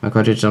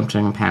 Makoto jumped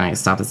in panic.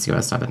 Stop it,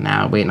 Sierra, stop it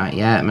now. Wait, not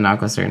yet.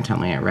 Minako stared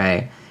intently at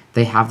Ray.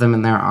 They have them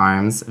in their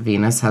arms.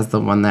 Venus has the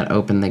one that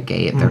opened the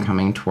gate. They're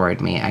coming toward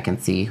me. I can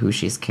see who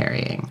she's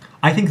carrying.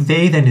 I think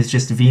they then is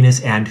just Venus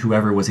and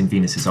whoever was in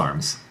Venus's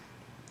arms.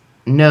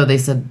 No, they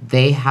said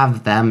they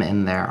have them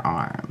in their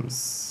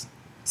arms.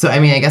 So, I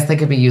mean, I guess they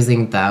could be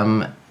using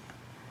them.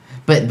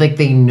 But, like,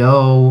 they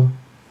know...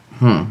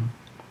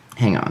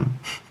 Hang on.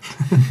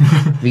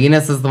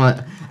 Venus is the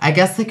one... I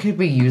guess they could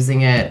be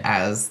using it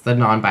as the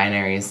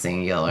non-binary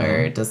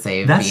singular to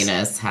say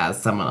Venus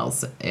has someone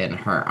else in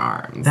her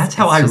arms. That's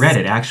how I read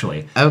it,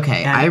 actually.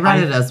 Okay, And I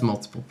read it as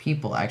multiple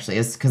people, actually.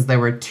 It's because there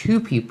were two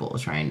people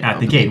trying to At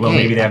the open gate. Well,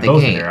 maybe they at have the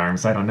both in gate. their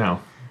arms. I don't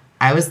know.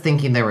 I was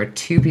thinking there were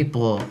two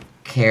people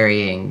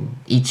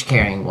each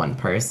carrying one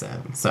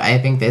person. So I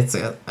think that's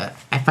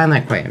I find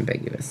that quite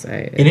ambiguous.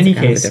 It's any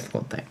kind case- of a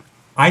difficult thing.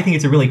 I think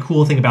it's a really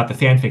cool thing about the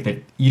fanfic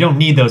that you don't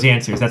need those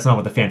answers. That's not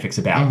what the fanfic's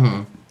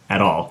about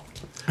at all.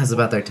 It's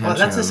about their Well, tensions.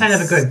 that's a sign of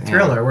a good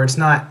thriller where it's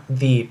not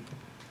the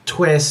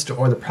twist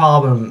or the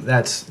problem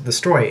that's the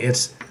story.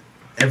 It's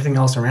everything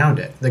else around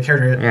it. The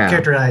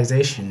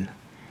characterization.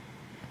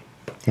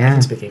 I Yeah.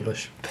 can speak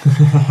English.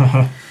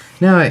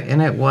 No,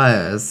 and it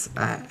was.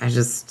 I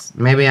just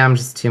maybe I'm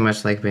just too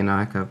much like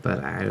Binaka,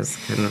 but I just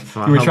couldn't.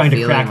 You were trying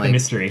to crack the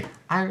mystery.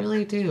 I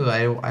really do.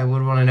 I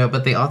would want to know,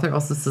 but the author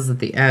also says at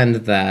the end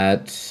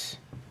that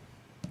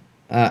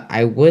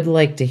I would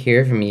like to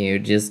hear from you.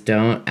 Just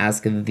don't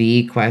ask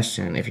the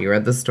question. If you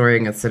read the story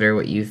and consider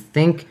what you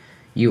think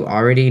you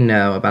already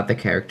know about the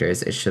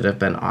characters, it should have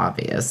been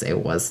obvious.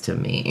 It was to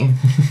me.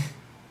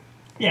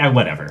 Yeah,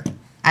 whatever.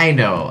 I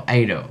know.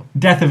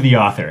 Death of the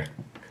author.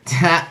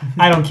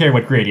 I don't care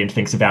what Gradient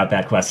thinks about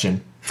that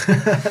question.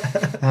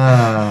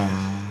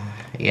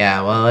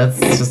 Yeah, well, let's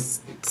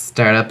just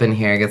start up in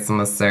here, get some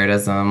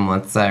assertism.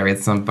 Let's read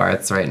some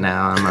Barthes right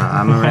now.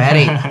 I'm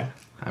ready.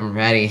 I'm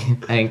ready.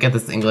 I didn't get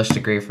this English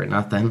degree for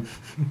nothing.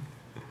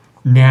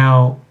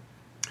 Now,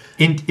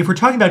 if we're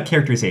talking about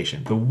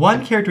characterization, the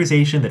one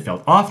characterization that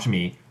felt off to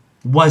me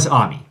was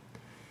Ami.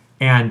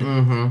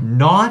 And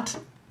not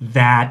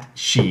that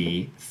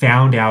she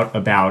found out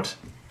about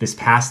this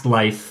past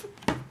life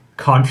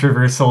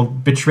controversial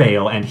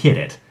betrayal and hid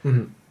it.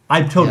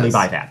 I totally Yes.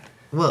 buy that.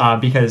 Well-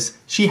 Because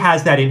she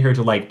has that in her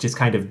to like just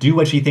kind of do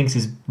what she thinks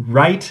is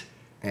right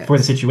for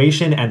the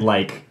situation and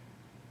like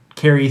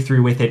carry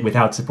through with it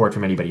without support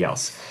from anybody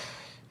else.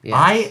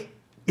 Yes.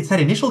 It's that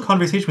initial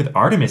conversation with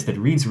Artemis that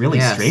reads really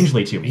Yes.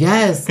 strangely to me.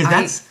 Yes.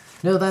 Because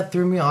No, that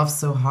threw me off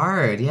so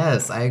hard.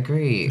 Yes, I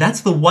agree.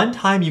 that's the one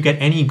time you get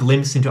any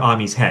glimpse into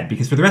Ami's head,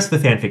 because for the rest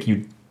of the fanfic,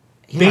 you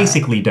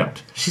basically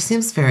don't. She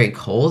seems very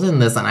cold in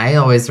this, and I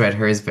always read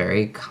her as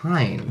very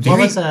kind. What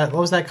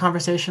was that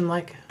conversation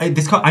like? I'm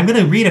going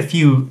to read a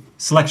few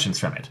selections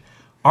from it.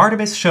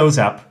 Artemis shows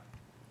up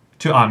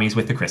to Ami's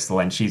with the crystal,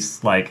 and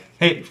she's like,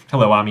 hey,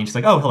 hello, Ami. And she's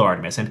like, oh, hello,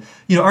 Artemis. And,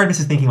 Artemis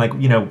is thinking, like,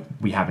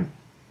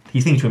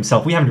 he's thinking to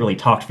himself, we haven't really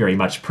talked very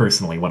much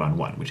personally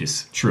one-on-one, which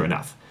is true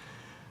enough.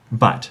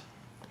 But,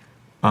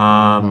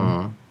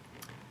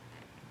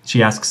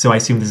 she asks, so I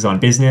assume this is on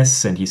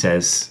business? And he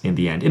says, in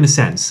the end, in a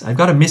sense, I've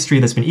got a mystery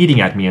that's been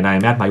eating at me, and I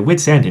am at my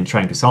wit's end in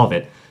trying to solve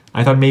it.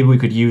 I thought maybe we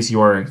could use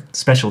your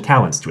special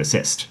talents to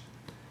assist.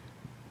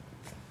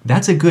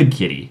 That's a good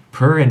kitty.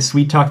 Purr and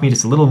sweet-talk me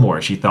just a little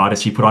more, she thought,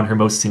 as she put on her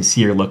most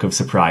sincere look of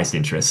surprised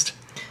interest.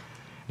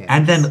 Yes.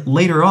 And then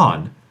later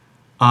on,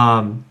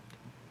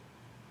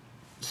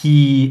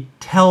 he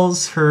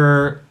tells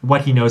her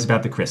what he knows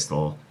about the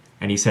crystal,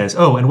 and he says,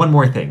 oh, and one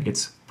more thing.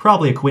 It's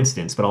probably a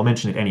coincidence, but I'll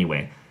mention it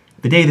anyway.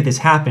 The day that this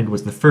happened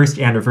was the first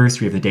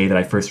anniversary of the day that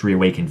I first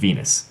reawakened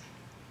Venus.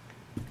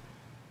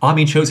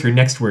 Ami chose her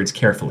next words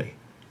carefully.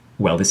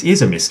 Well, this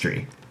is a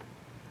mystery.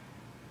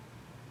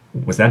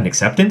 Was that an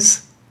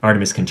acceptance?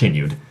 Artemis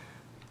continued.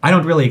 I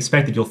don't really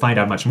expect that you'll find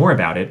out much more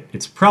about it.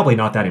 It's probably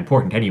not that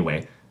important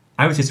anyway.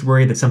 I was just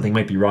worried that something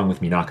might be wrong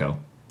with Minako.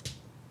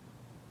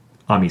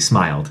 Ami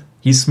smiled.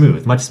 He's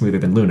smooth, much smoother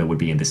than Luna would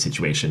be in this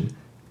situation.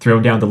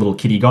 Thrown down the little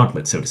kitty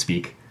gauntlet, so to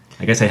speak.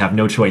 I guess I have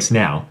no choice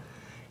now.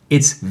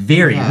 it's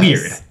very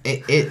weird.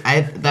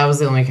 That was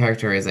the only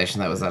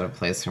characterization that was out of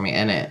place for me.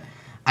 And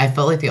I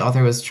felt like the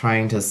author was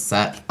trying to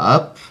set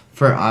up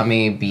for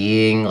Ami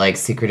being like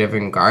secretive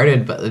and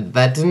guarded, but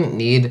that didn't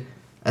need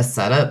a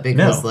setup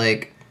because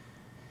like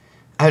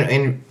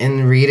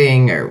in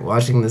reading or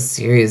watching this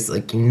series,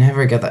 like you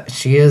never get that.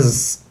 She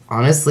is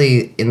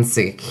honestly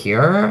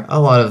insecure a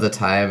lot of the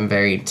time,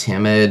 very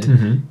timid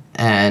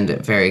and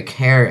very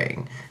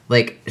caring.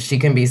 Like, she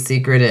can be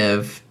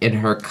secretive in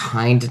her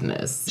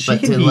kindness. She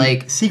can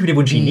be secretive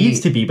when she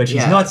needs to be, but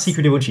she's not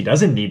secretive when she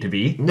doesn't need to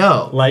be.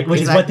 No. Like, which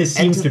is what this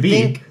seems to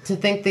be. To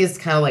think these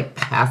kind of, like,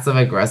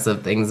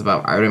 passive-aggressive things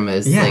about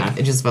Artemis, like,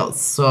 it just felt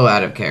so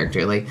out of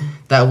character. Like,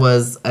 that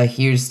was a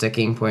huge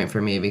sticking point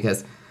for me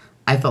because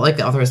I felt like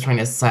the author was trying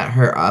to set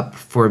her up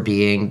for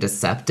being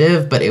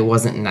deceptive, but it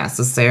wasn't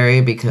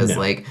necessary because,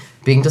 like,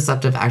 being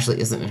deceptive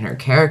actually isn't in her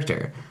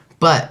character.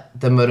 But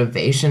the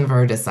motivation for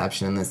her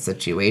deception in this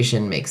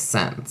situation makes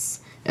sense.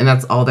 And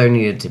that's all there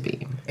needed to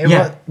be.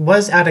 It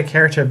was out of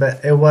character,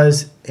 but it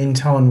was in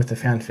tone with the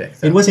fanfic.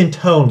 Though. It was in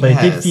tone, but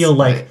it did feel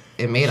like...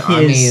 It made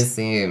Ami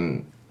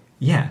seem...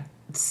 Yeah.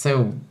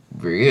 So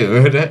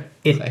rude.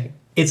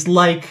 It's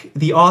like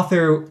the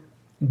author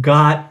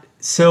got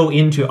so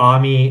into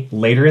Ami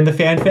later in the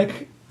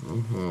fanfic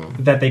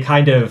that they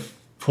kind of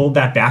pulled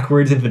that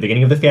backwards into the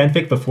beginning of the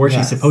fanfic before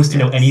she's supposed to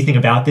know anything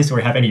about this or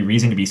have any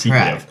reason to be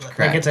secretive. Correct.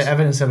 Like it's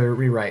evidence of a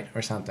rewrite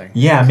or something.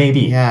 Yeah,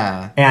 maybe.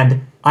 Yeah.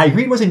 And I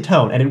agree it was in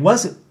tone, and it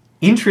was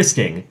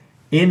interesting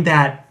in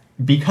that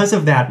because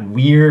of that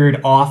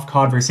weird off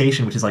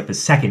conversation, which is like the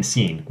second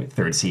scene,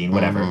 third scene,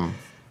 whatever,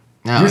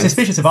 you're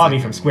suspicious of Ami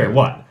from square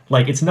one.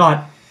 Like, it's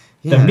not...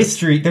 The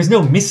mystery, there's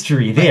no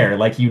mystery there.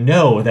 Like, you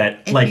know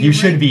that, like, you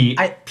should be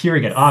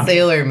peering at Ami.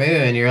 Sailor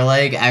Moon, you're,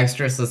 like,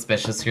 extra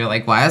suspicious. You're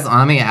like, why is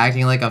Ami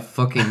acting like a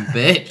fucking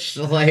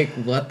bitch? Like,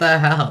 what the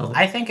hell?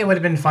 I think it would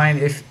have been fine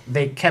if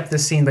they kept the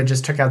scene but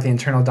just took out the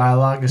internal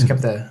dialogue, just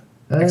kept the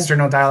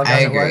external dialogue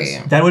as it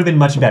was. That would have been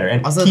much better.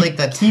 And also, keep, like,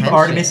 the keep tension.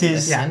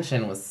 Artemis's... The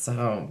tension was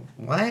so...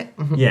 What?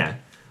 Yeah.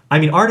 I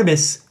mean,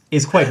 Artemis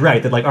is quite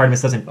right that, like,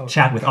 Artemis doesn't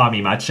chat with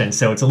Ami much, and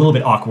so it's a little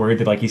bit awkward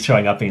that, like, he's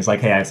showing up and he's like,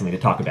 hey, I have something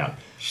to talk about.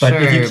 But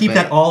if you keep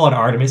that all on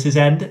Artemis's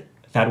end,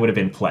 that would have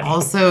been plenty.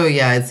 Also,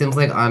 yeah, it seems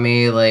like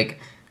Ami, like,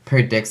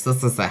 predicts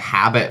this as a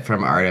habit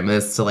from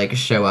Artemis to, like,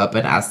 show up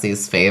and ask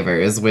these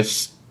favors,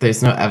 which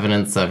there's no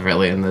evidence of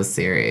really in this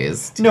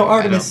series. No,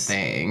 Artemis... I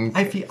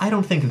don't think. I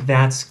don't think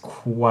that's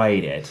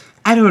quite it.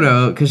 I don't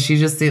know, because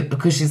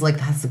she's like,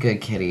 that's a good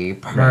kitty,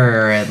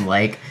 purr, and,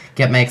 like,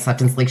 get my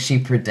acceptance. Like, she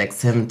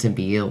predicts him to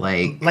be,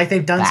 like... Like,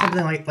 they've done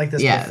something like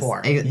this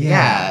before.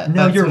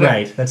 No, you're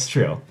right. That's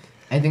true.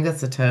 I think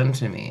that's a tone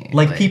to me.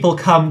 Like, people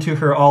come to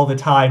her all the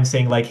time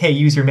saying, like, hey,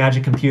 use your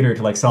magic computer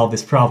to, like, solve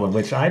this problem,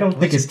 which I don't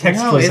think is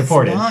textually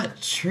supported. No, it's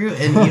not true.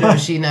 And, you know,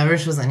 she never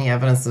shows any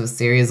evidence of a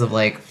series of,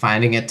 like,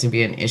 finding it to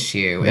be an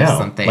issue if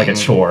something... like a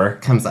chore.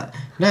 ...comes up.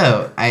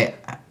 No, I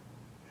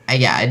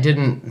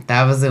didn't...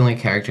 That was the only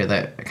character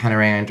that kind of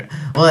rang...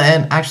 Well,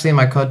 and actually,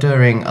 Makoto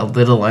rang a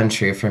little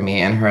untrue for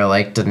me in her,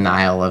 like,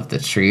 denial of the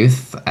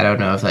truth. I don't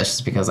know if that's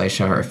just because I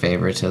show her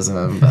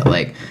favoritism, but,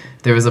 like,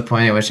 there was a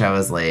point at which I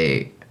was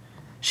like...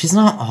 She's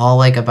not all,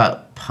 like,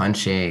 about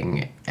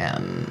punching,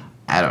 and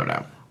I don't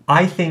know.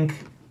 I think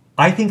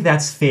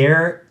that's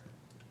fair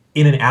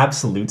in an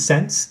absolute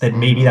sense, that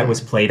maybe that was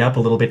played up a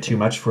little bit too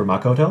much for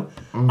Makoto.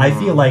 I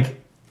feel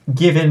like,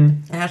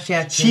 given...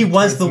 She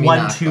was the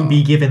one to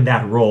be given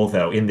that role,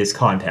 though, in this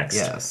context.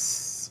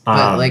 Yes.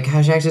 But, like,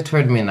 how she acted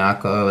toward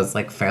Minako was,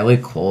 like, fairly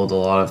cold a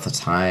lot of the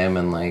time,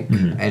 and, like,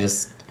 I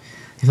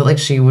feel like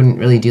she wouldn't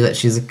really do that.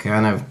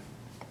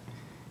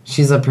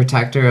 She's a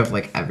protector of,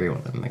 like,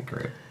 everyone in the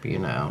group, you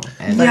know?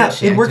 And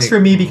it works for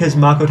me because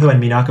Makoto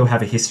and Minako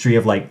have a history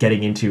of, like,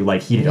 getting into,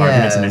 like, heated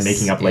arguments and then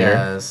making up later.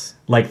 Yes.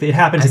 Like, it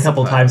happens a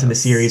couple times in the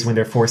series when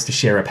they're forced to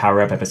share a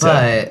power-up episode.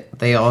 But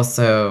they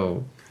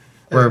also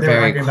were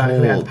very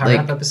cold.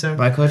 Like,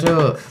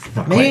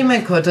 maybe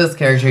Makoto's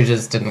character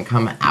just didn't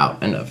come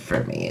out enough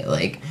for me.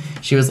 Like,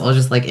 she was all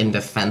just, like, in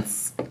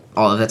defense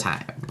all of the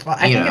time. Well,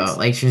 I think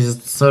like, she was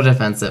just so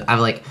defensive. I'm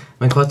like,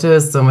 Makoto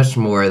is so much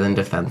more than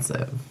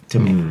defensive to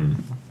me.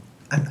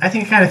 I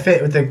think it kind of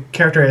fit with the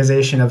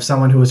characterization of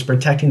someone who was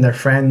protecting their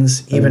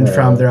friends, even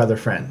from their other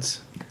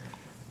friends.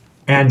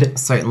 And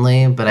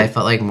certainly, but I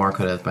felt like more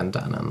could have been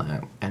done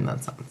in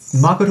that sense.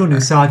 Makoto and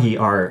Usagi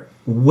are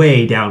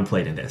way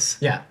downplayed in this.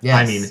 Yeah. Yes,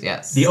 I mean,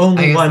 yes. the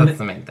only one, that's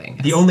the main thing.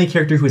 Yes. The only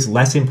character who is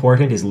less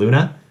important is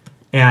Luna,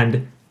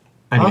 and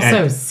I mean,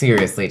 also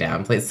seriously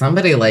downplayed.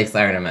 Somebody likes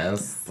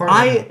Artemis.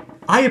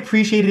 I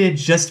appreciated it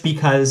just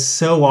because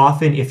so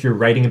often if you're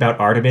writing about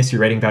Artemis,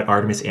 you're writing about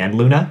Artemis and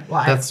Luna.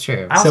 Well, that's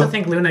true. I also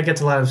think Luna gets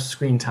a lot of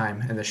screen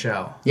time in the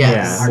show.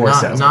 Yes. Yeah, more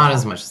so. Not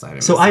as much as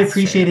Artemis. So I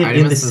appreciate it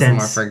in the sense...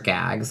 Artemis is more for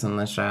gags in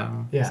the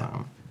show. Yeah.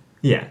 So.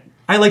 Yeah.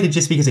 I liked it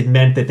just because it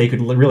meant that they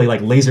could really, like,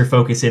 laser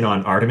focus in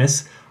on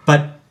Artemis.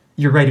 But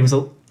you're right,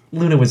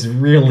 Luna was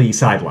really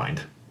sidelined.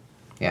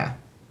 Yeah.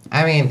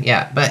 I mean,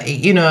 yeah. But,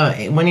 you know,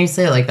 when you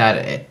say it like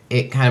that,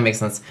 it kind of makes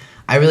sense.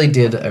 I really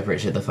did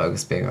appreciate the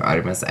focus being on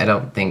Artemis. I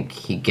don't think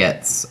he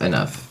gets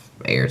enough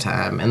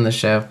airtime in the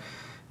show.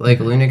 Like,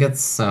 Luna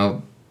gets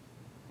so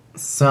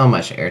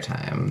much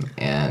airtime,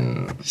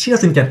 and She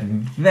doesn't get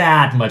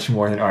that much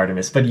more than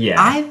Artemis, but yeah.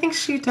 I think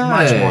she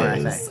does. Much more, I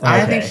think.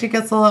 I Okay. think she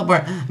gets a lot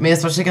more. I mean,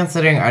 especially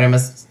considering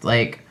Artemis,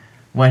 like,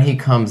 when he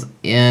comes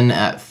in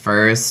at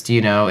first,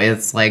 you know,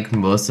 it's like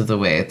most of the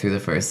way through the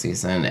first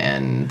season,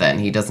 and then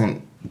he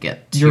doesn't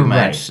get too You're much,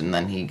 right. and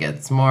then he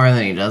gets more, and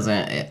then he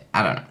doesn't.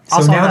 I don't know. So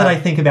Also, now that I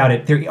think about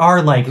it, there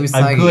are like a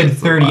Usagi good gets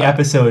a 30 lot.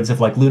 episodes of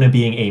like Luna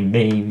being a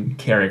main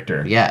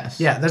character. Yes.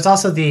 Yeah, there's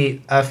also the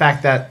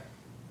fact that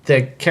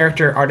the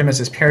character Artemis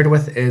is paired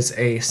with is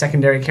a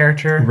secondary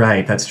character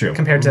Right, that's true.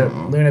 compared to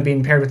Luna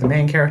being paired with the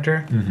main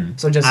character.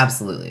 So just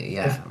Absolutely.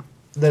 Yeah.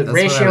 the That's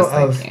ratio what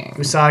I was of thinking.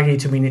 Usagi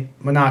to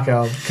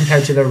Monako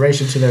compared to the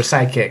ratio to their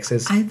sidekicks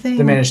is I think-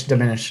 diminished.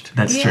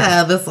 That's true.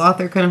 Yeah, this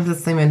author could have the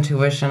same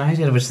intuition I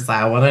did, which is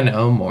I want to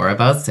know more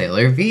about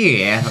Sailor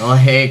V.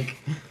 Like,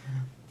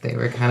 they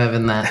were kind of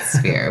in that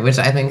sphere, which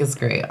I think is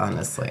great,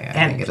 honestly. I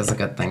And- think it is a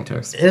good thing to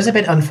explore. It is a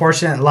bit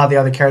unfortunate a lot of the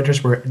other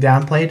characters were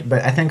downplayed,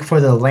 but I think for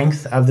the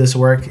length of this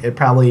work, it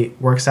probably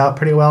works out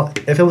pretty well.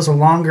 If it was a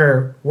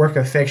longer work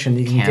of fiction,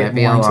 you can Can get it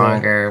be more a into it.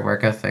 longer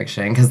work of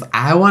fiction? Because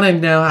I want to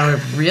know how it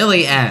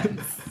really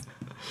ends.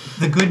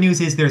 The good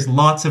news is there's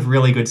lots of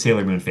really good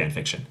Sailor Moon fan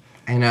fiction.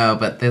 I know,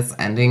 but this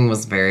ending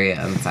was very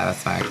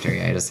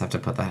unsatisfactory. I just have to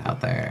put that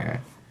out there.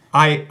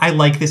 I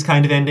like this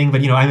kind of ending,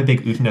 but you know, I'm a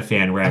big Utena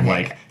fan where I'm Okay.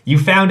 like, you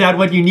found out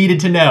what you needed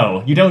to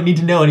know. You don't need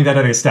to know any of that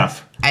other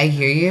stuff. I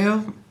hear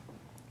you,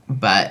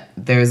 but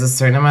there's a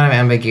certain amount of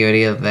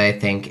ambiguity that I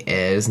think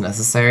is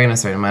necessary, and a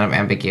certain amount of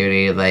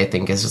ambiguity that I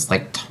think is just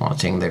like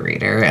taunting the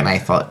reader, and I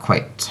felt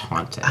quite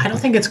taunted. I don't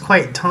think it's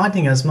quite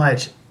taunting as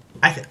much.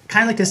 I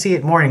kind of like to see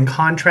it more in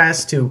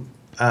contrast to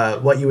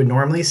what you would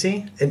normally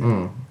see,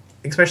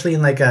 especially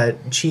in like a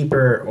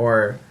cheaper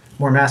or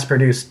more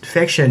mass-produced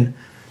fiction.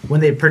 When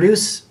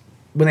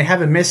they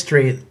have a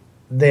mystery,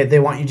 they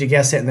want you to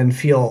guess it and then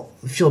feel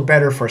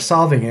better for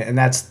solving it, and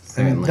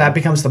Certainly. that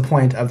becomes the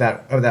point of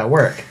that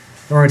work,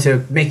 in order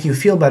to make you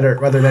feel better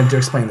rather than to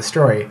explain the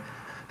story.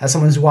 As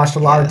someone who's watched a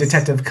lot of Yes.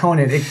 Detective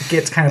Conan, it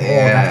gets kind of old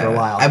after a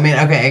while. I mean,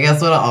 okay, I guess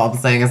what all I'm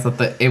saying is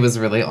that it was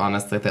really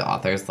honestly the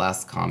author's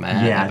last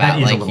comment Yeah, that about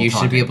is a like little you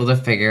should be taunting. able to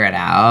figure it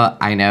out.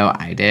 I know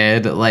I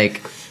did.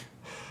 Like,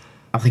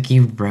 I'm like,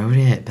 you wrote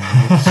it,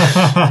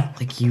 bitch.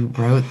 Like, you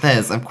wrote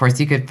this. Of course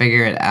you could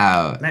figure it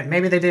out.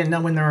 Maybe they didn't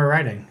know when they were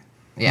writing.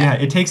 Yeah,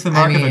 it takes the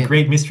mark of a mean-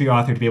 great mystery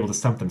author to be able to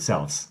stump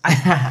themselves.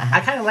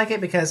 I kind of like it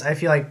because I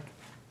feel like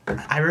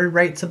I would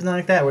write something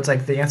like that, where it's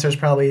like the answer is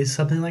probably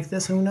something like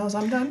this. Who knows?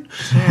 I'm done.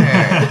 Sure.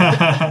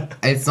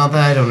 It's not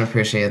that I don't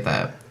appreciate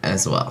that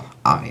as well,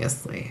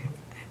 obviously.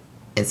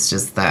 It's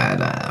just that,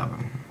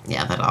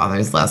 that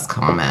author's last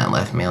comment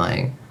left me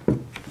like,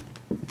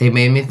 they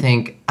made me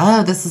think,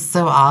 oh, this is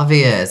so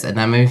obvious, and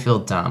that made me feel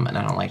dumb, and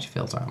I don't like to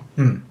feel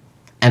dumb.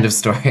 End of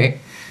story.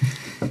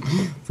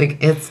 It's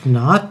like, it's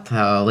not,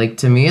 though. Like,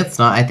 to me, it's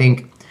not. I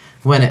think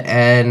when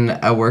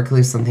a work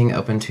leaves something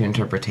open to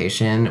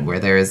interpretation, where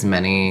there's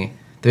many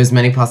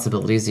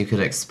possibilities you could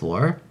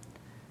explore,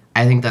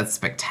 I think that's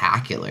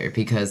spectacular,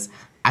 because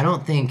I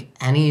don't think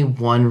any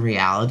one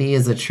reality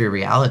is a true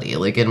reality.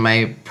 Like, in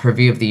my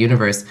purview of the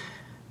universe,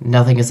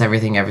 nothing is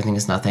everything, everything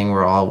is nothing,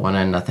 we're all one,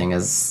 and nothing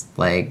is,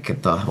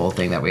 like, the whole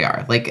thing that we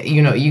are. Like,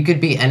 you know, you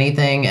could be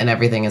anything, and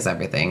everything is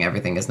everything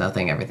is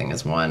nothing, everything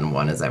is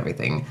one is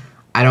everything.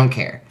 I don't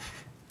care.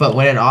 But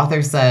when an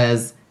author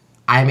says,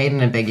 I made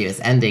an ambiguous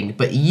ending,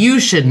 but you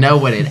should know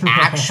what it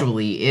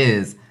actually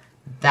is,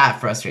 that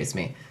frustrates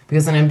me.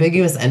 Because an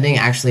ambiguous ending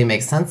actually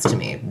makes sense to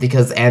me,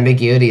 because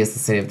ambiguity is the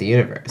state of the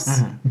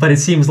universe. But it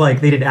seems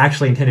like they didn't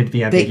actually intend it to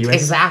be ambiguous.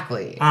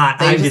 Exactly.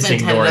 I'm just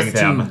ignoring intended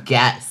us them. to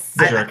guess.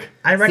 Jerk.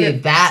 I read See,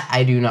 it. that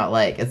I do not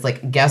like. It's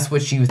like, guess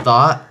what you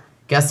thought?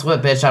 Guess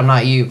what, bitch, I'm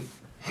not you.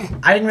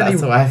 I didn't really.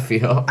 That's how I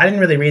feel. I didn't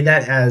really read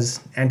that as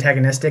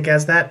antagonistic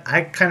as that.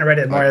 I kind of read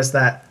it more as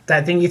that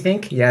thing you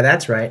think. Yeah,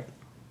 that's right.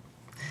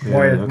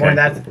 More okay.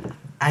 that.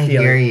 I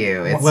feeling. hear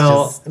you. It's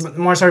Well- just,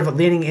 More sort of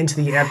leaning into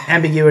the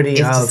ambiguity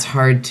it's just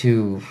hard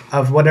to...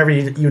 of whatever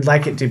you'd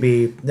like it to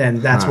be. Then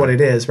that's what it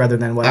is, rather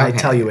than what I Okay.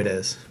 tell you it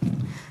is.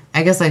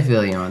 I guess I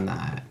feel you on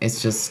that.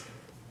 It's just...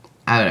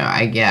 I don't know.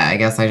 I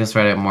guess I just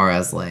read it more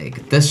as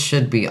like, this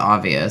should be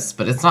obvious,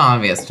 but it's not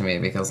obvious to me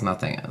because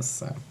nothing is,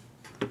 so...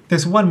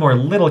 There's one more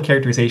little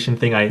characterization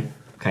thing I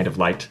kind of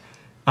liked.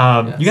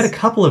 You get a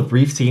couple of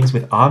brief scenes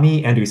with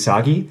Ami and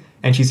Usagi,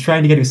 and she's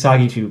trying to get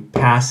Usagi to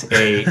pass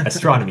a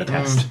astronomy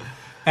test.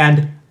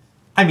 And,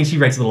 I mean, she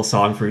writes a little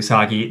song for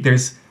Usagi.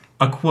 There's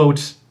a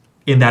quote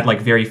in that, like,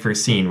 very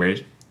first scene where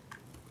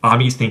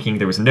Ami's thinking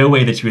there was no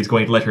way that she was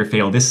going to let her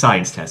fail this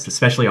science test,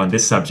 especially on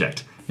this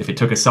subject. If it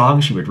took a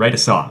song, she would write a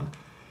song.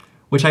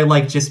 Which I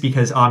like just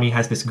because Ami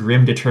has this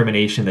grim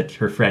determination that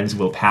her friends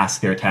will pass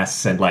their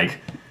tests and, like,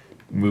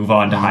 move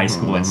on to high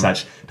school and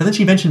such. Doesn't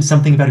she mention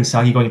something about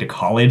Usagi going to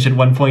college at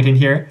one point in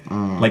here?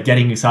 Like,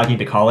 getting Usagi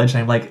into college? And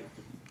I'm like,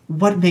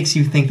 what makes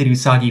you think that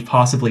Usagi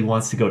possibly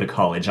wants to go to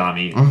college,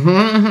 Ami?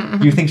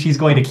 You think she's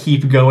going to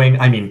keep going?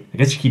 I mean, I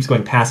guess she keeps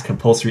going past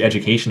compulsory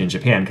education in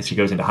Japan because she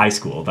goes into high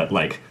school, but,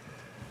 like,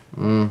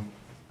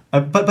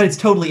 But it's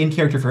totally in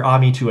character for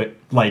Ami to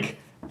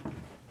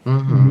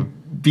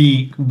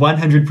be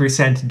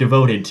 100%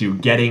 devoted to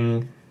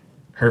getting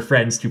her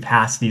friends to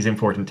pass these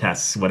important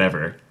tests,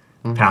 whatever,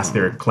 pass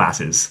their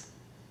classes.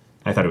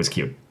 I thought it was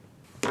cute.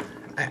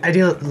 I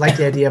do like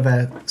the idea of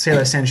a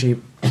Sailor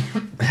Senshi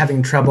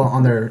having trouble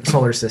on their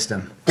solar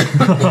system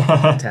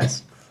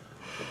test.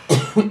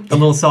 The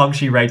little song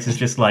she writes is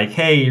just like,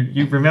 hey,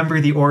 you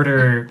remember the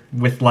order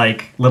with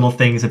like little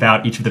things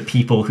about each of the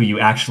people who you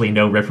actually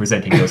know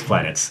representing those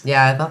planets.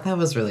 Yeah, I thought that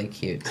was really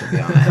cute, to be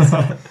honest.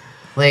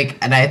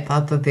 And I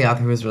thought that the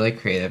author was really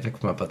creative to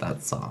come up with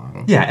that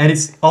song. Yeah, and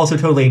it's also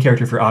totally in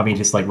character for Ami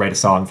just like write a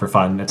song for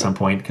fun at some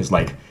point, because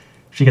like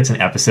she gets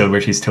an episode where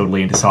she's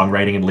totally into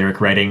songwriting and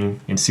lyric writing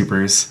in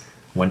Supers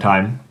one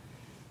time.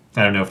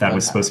 I don't know if that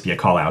was supposed to be a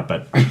call out,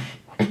 but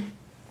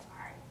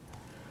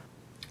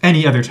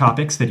any other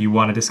topics that you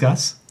want to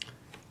discuss?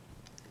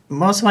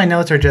 Most of my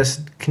notes are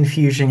just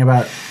confusing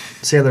about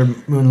Sailor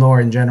Moon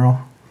lore in general.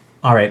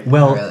 All right,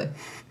 well, Really?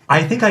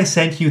 I think I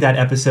sent you that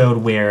episode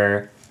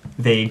where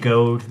they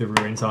go to the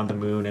ruins on the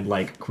moon and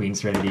like Queen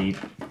Serenity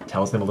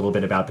tells them a little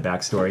bit about the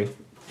backstory.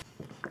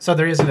 So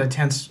there is an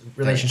intense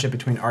relationship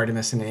between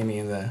Artemis and Amy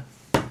in the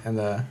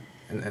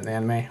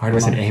anime.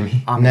 Artemis and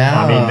Amy. Ami. No.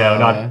 I mean, no,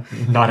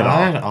 not at all.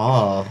 Not at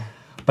all.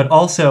 But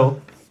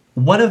also,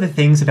 one of the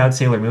things about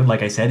Sailor Moon,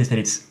 like I said, is that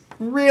it's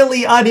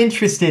really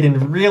uninterested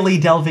in really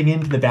delving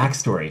into the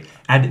backstory.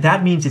 And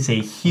that means it's a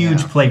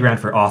huge playground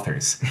for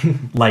authors.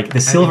 Like the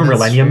Silver that's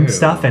Millennium true.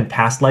 stuff and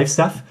past life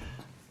stuff,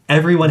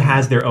 everyone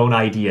has their own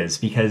ideas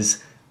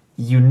because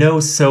you know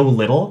so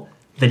little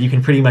that you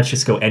can pretty much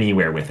just go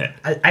anywhere with it.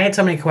 I had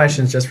so many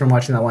questions just from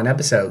watching that one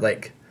episode.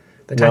 Like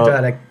they talked Well-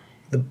 about like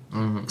the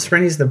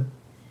Serenity's the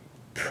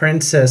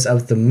princess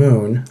of the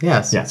moon,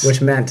 Yes. Yes.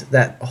 which meant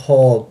that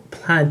whole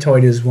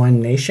planetoid is one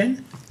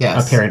nation.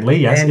 Yes. Apparently,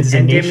 yes. And- it is a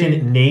and nation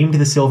Endymion- named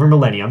the Silver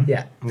Millennium.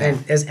 Yeah.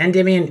 And is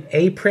Endymion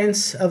a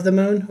prince of the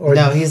moon? Or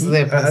No, he's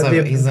the prince of,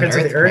 the he's an prince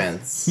of earth the earth?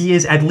 prince. He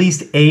is at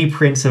least a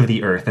prince of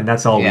the earth, and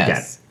that's all we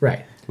Yes.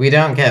 Right. We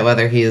don't get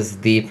whether he is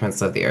the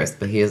prince of the earth,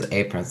 but he is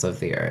a prince of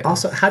the earth.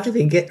 Also, how do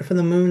they get from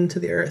the moon to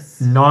the earth?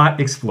 get. Not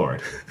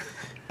explored.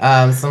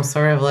 Some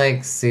sort of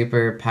like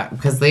super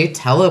because they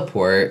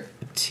teleport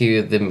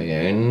to the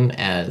moon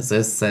as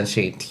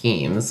essentially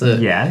teams.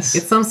 Yes.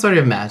 It's some sort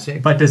of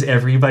magic. But does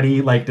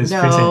everybody, like, does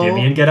Prince No.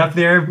 Endymion get up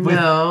there? With,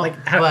 No,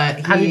 Like, how- but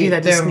how do you do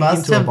that? Just There sneak must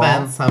into a have ball?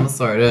 been some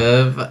sort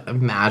of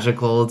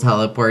magical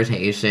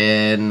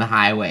teleportation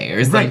highway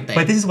or something. Right,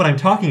 but this is what I'm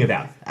talking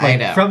about. I Like,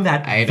 know, from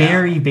that I know.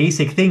 very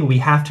basic thing, we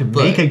have to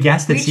make a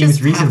guess that we seems just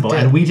have reasonable, to-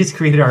 and we just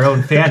created our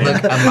own fan.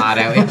 Look,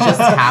 Amato, it just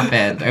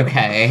happened,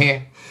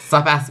 okay?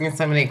 Stop asking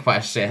so many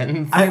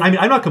questions. I mean,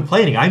 I'm not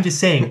complaining. I'm just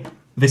saying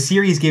the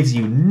series gives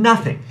you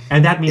nothing,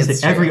 and that means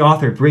It's that every true.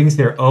 author brings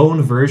their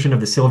own version of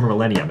the Silver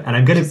Millennium,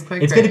 and is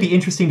quite it's gonna great. be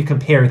interesting to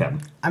compare them.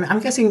 I'm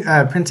guessing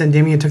Prince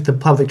Endymion took the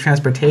public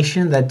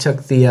transportation that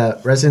took the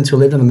residents who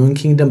lived in the Moon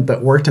Kingdom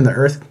but worked in the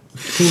Earth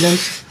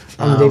Kingdoms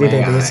on a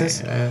day-to-day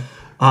basis.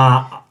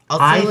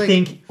 Also, I like,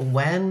 think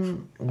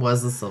when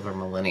was the Silver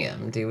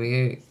Millennium? Do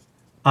we?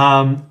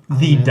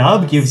 the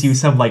dub gives you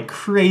some like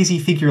crazy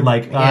figure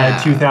like Yeah.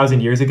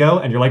 2,000 years ago,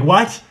 and you're like,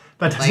 what?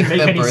 That doesn't Like make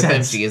the any birth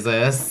sense. of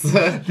Jesus.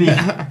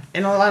 The-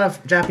 In a lot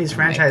of Japanese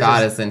franchises,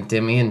 God, is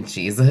Endymion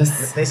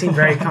Jesus? they seem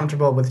very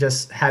comfortable with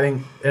just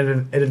having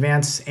an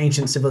advanced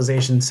ancient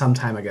civilization some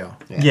time ago.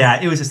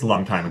 yeah, it was just a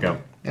long time ago.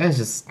 It was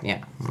just,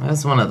 it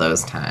was one of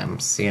those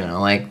times,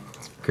 like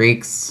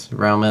Greeks,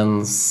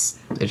 Romans,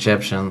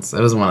 Egyptians.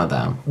 It was one of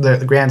them.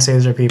 The Grand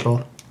Caesar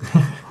people.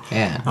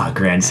 Yeah. Ah,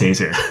 Grand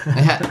Caesar.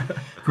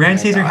 Grand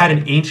Caesar had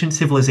an ancient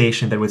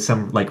civilization that was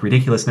some like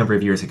ridiculous number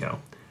of years ago.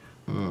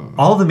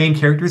 All the main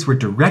characters were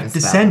direct Is that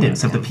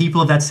descendants one of the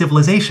people of that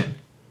civilization.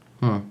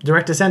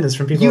 Direct descendants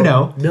from people You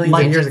know, millions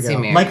like- of years Agency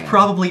ago. man. Like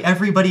probably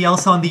everybody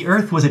else on the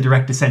earth was a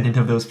direct descendant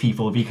of those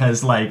people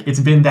because like it's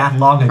been that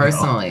long ago.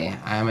 Personally,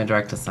 I am a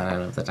direct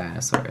descendant of the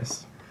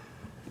dinosaurs.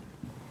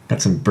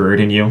 Got some bird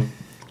in you.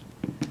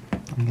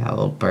 I got a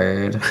little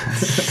bird,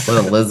 a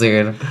little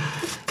lizard.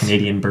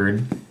 Canadian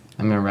bird.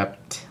 I'm a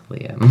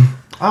reptilian.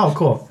 Oh,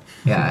 cool.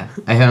 Yeah,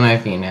 I don't know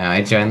if you know.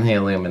 I joined the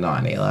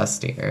Illuminati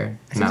last year.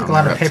 Seems Now like a I'm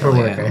lot of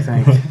paperwork, reptilian.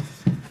 I think.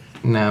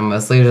 No,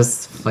 mostly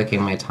just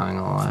flicking my tongue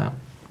a lot.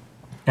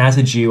 As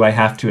a Jew, I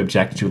have to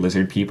object to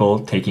lizard people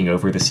taking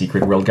over the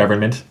secret world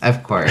government.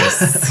 Of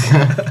course.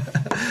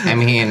 I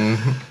mean,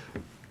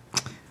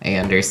 I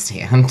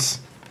understand.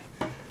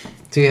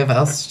 Do you have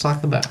else to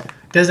talk about?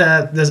 Does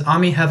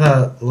Ami have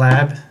a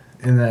lab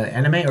in the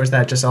anime, or is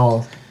that just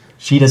all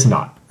She does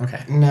not.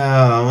 okay?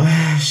 No,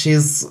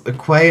 she's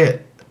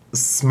quite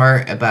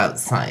smart about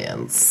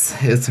science.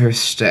 Is her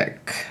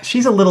shtick.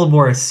 She's a little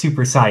more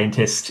super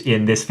scientist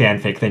in this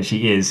fanfic than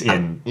she is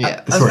in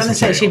yeah. the I was source gonna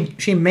say material.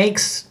 she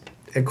makes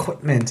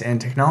equipment and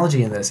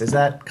technology in this. Is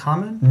that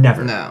common?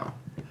 Never. No.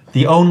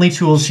 The only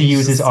tools she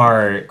uses just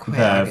are quite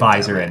the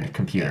visor academic, and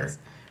computer. yes.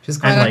 She's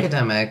quite And, like-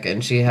 academic,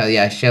 and she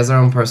has her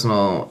own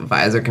personal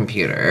visor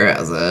computer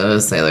as a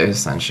Sailor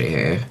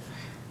Senshi,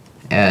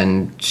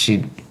 and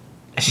she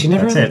She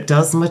never That's it.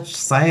 does much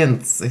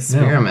science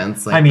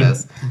experiments like I mean,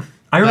 this.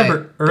 I remember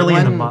But early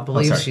in the one manga.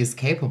 believes she's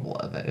capable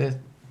of it.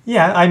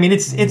 Yeah, I mean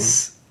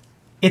it's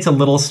a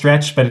little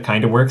stretch, but it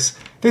kind of works.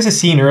 There's a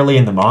scene early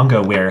in the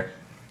manga where,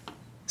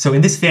 so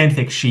in this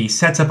fanfic, she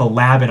sets up a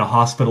lab in a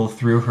hospital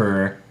through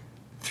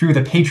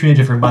the patronage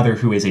of her mother,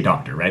 who is a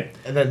doctor, right?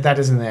 That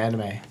is in the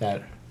anime.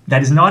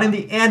 That is not in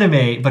the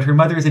anime, but her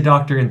mother is a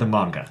doctor in the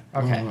manga.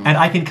 Okay. And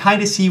I can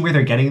kind of see where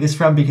they're getting this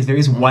from, because there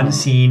is one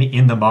scene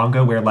in the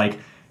manga where, like,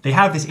 they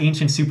have this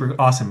ancient, super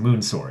awesome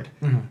moon sword,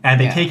 and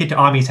they take it to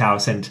Ami's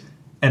house, and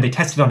they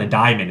test it on a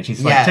diamond, and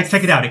she's like, Yes.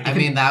 check it out.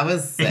 That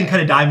was It can sick. cut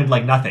a diamond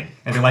like nothing.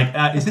 And they're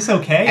like, is this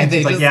okay? And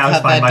they she's just like, yeah, it's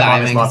cut fine. that My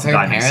mom has diamond lots because of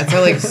her diamonds. parents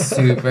are like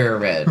super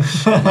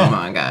rich in the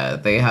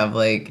manga. They have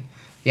like,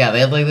 yeah,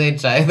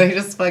 they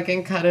just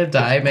fucking cut a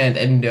diamond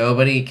and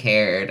nobody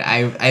cared.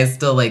 I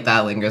still like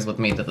that lingers with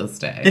me to this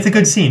day. It's a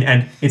good scene,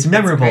 and it's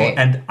memorable, great.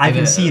 and I It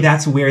can see is.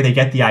 that's where they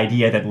get the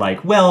idea that,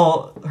 like,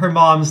 well, her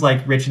mom's,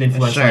 like, rich and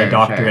influential and a Sure,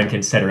 doctor sure. and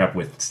can set her up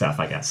with stuff,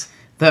 I guess.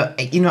 Though,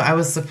 you know, I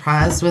was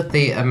surprised with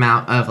the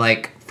amount of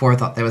like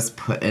forethought that was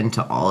put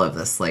into all of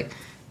this. Like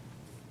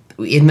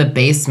in the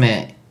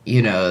basement,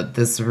 you know,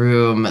 this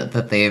room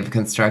that they've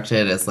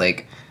constructed is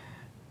like,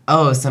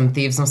 oh, some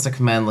thieves must have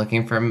come in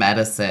looking for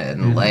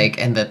medicine,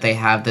 like, and that they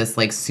have this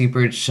like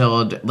super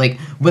chilled, like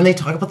when they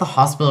talk about the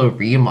hospital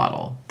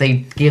remodel, they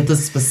give the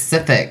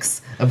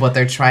specifics of what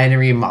they're trying to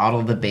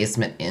remodel the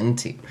basement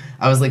into.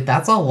 I was like,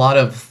 that's a lot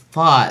of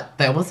thought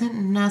that wasn't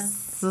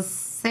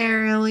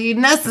necessarily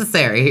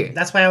necessary.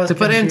 That's why I was to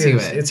put confused.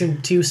 into it. It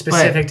seemed too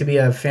specific to be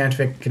a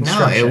fanfic No,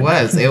 construction. it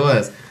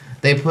was.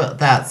 They put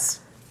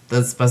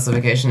the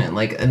specification in,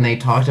 like, and they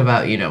talked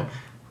about, you know,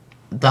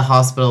 the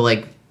hospital,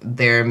 like,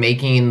 they're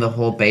making the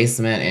whole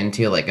basement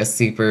into, like, a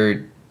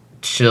super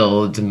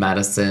chilled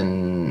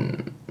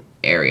medicine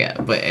area.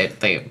 But I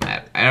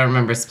don't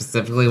remember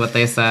specifically what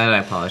they said. I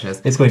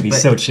apologize. It's going to be But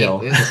so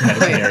chill.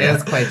 It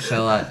was quite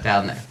chill out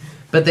down there.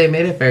 But they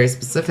made it very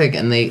specific,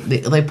 and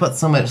they put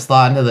so much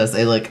thought into this.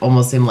 It, like,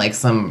 almost seemed like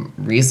some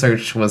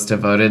research was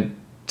devoted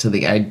to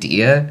the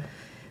idea.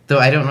 Though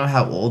I don't know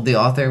how old the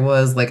author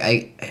was. Like,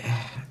 I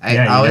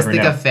Yeah, you always never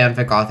think know. of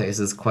fanfic authors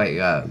as quite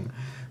young.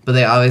 But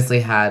they obviously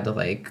had,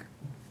 like,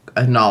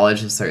 a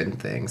knowledge of certain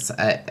things.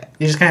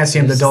 You just kind of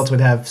assumed adults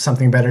would have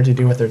something better to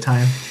do with their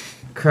time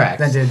Correct.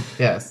 than did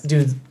Yes.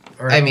 do.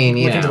 Or I mean,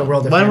 you look into know, the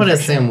world of one would fanfiction.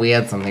 assume we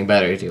had something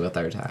better to do with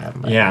our time.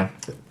 But, Yeah.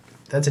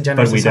 That's a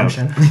generous But we don't.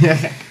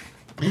 assumption.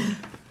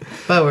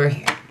 but we're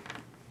here.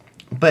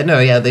 But no,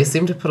 yeah, they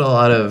seem to put a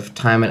lot of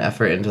time and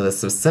effort into the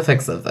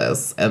specifics of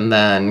this, and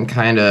then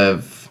kind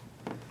of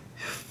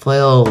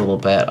flail a little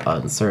bit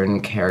on certain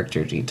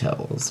character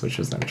details, which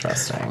was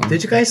interesting.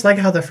 Did you guys like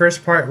how the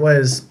first part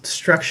was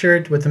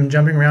structured with them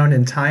jumping around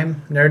in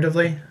time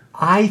narratively?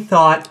 I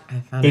thought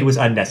found it it was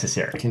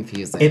unnecessary.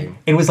 Confusing.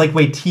 It was like,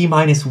 wait, T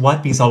minus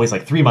what? Because it's always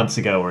like 3 months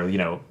ago or,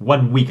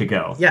 1 week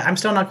ago. Yeah, I'm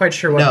still not quite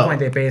sure what No, point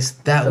they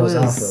based That those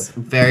off was of.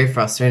 very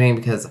frustrating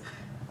because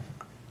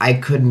I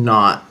could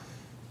not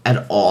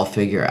at all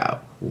figure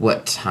out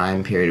what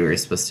time period we were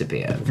supposed to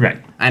be in.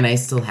 Right. And I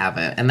still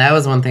haven't. And that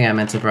was one thing I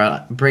meant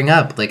to bring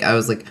up. Like, I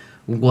was like,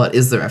 what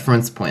is the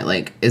reference point?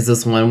 Like, is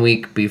this 1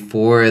 week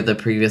before the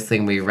previous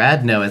thing we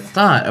read? No, it's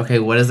not. Okay,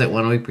 what is it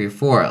 1 week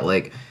before?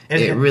 Like,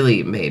 it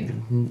really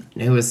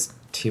it was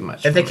too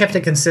much. If they for kept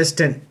me. a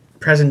consistent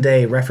present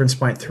day reference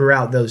point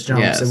throughout those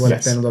jumps, Yes. it would have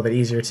Yes. been a little bit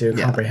easier to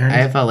Yeah, comprehend.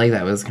 I felt like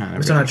that was kind of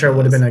I'm still not sure it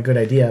would have been a good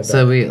idea. But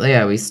So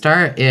we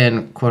start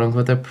in quote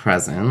unquote the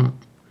present,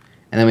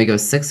 and then we go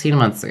 16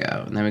 months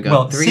ago, and then we go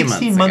Well, 3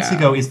 16 months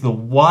ago is the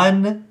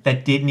one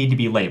that did need to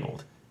be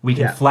labeled. We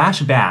can Yeah.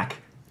 flash back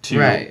to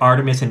Right.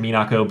 Artemis and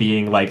Minako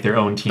being like their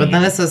own team. But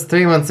then it says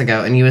 3 months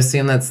ago, and you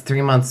assume that's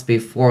 3 months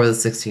before the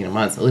 16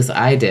 months. At least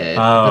I did.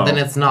 But Oh. then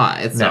it's not.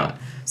 It's No. not.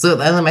 So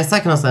then my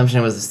second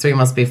assumption was it's 3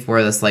 months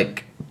before this,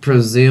 like,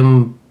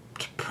 presumed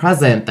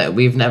present that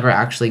we've never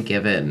actually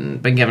been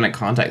given a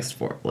context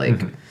for.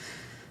 Like,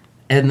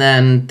 and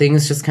then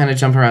things just kind of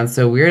jump around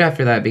so weird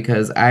after that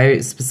because I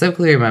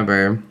specifically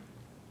remember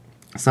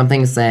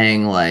something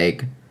saying,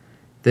 like,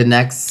 the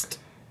next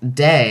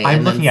day, I'm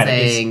and looking then at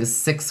it. saying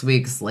 6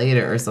 weeks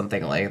later or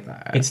something like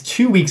that. It's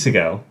 2 weeks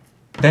ago,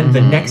 then Mm-hmm.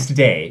 the next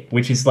day,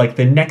 which is like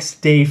the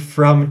next day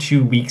from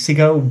 2 weeks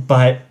ago,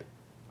 but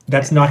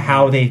that's not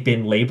how they've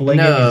been labeling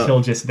it No.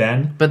 until just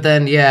then. But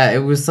then, yeah, it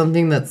was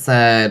something that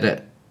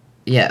said,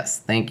 yes,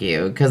 thank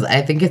you. Because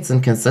I think it's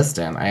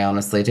inconsistent. I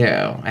honestly do.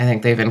 I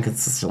think they've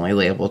inconsistently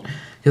labeled.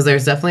 Because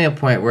there's definitely a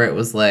point where it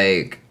was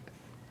like,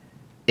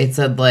 it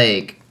said,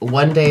 like,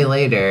 1 day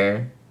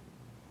later,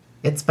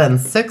 it's been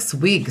 6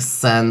 weeks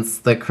since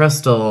the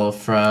crystal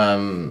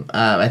from,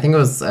 I think it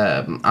was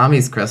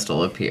Ami's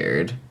crystal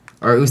appeared.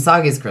 Or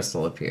Usagi's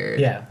crystal appeared.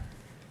 yeah.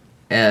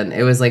 And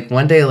it was like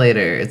 1 day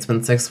later, it's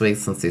been 6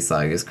 weeks since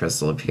Usagi's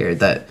crystal appeared.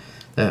 That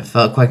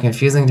felt quite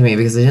confusing to me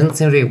because it didn't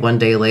seem to be 1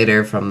 day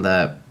later from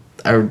the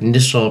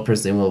initial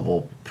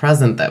presumable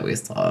present that we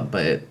saw,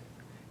 but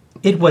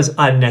It was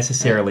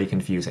unnecessarily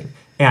confusing.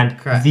 And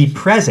Correct. the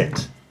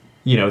present,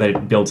 that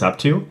it builds up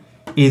to,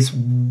 is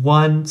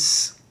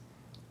once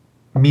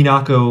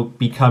Minako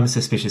becomes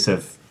suspicious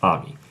of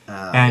Ami.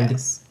 And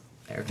Yes.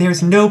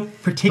 there's no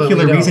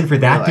particular don't reason for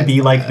that to realize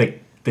be like that.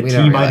 the We T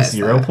don't minus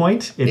realize 0 that.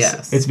 point.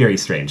 Yes. It's very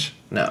strange.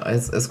 No,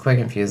 it's quite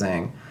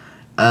confusing.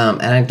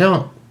 And I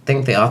don't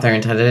think the author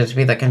intended it to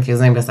be that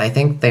confusing because I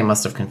think they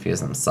must have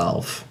confused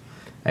themselves.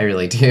 I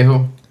really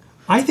do.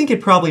 I think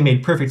it probably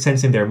made perfect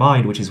sense in their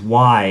mind, which is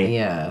why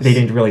Yes. they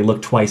didn't really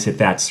look twice at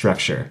that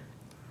structure.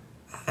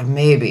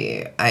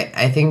 Maybe.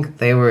 I think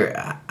they were...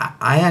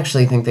 I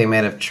actually think they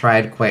might have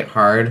tried quite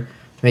hard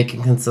to make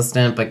it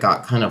consistent, but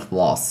got kind of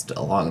lost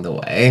along the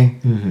way.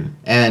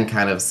 And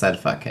kind of said,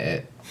 fuck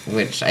it.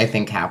 Which I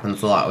think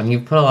happens a lot. When you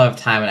put a lot of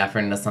time and effort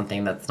into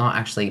something that's not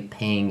actually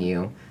paying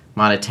you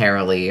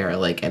monetarily or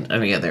like in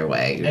any other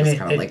way, you're And just it-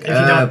 kind of like, if you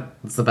don't-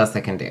 it's the best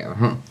I can do.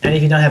 And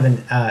if you don't have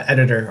an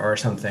editor or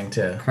something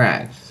to...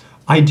 Correct.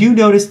 I do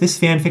notice this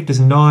fanfic does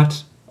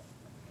not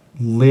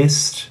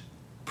list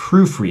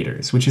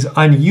proofreaders, which is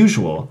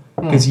unusual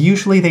because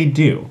usually they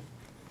do.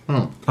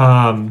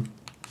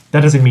 That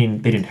doesn't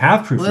mean they didn't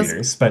have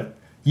proofreaders, but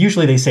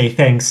usually they say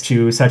thanks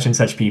to such and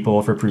such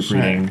people for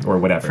proofreading or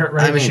whatever. For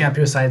writing I mean- a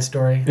shampoo side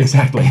story.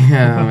 Exactly.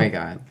 Oh my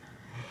god.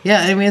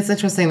 Yeah, I mean, it's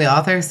interesting. The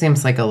author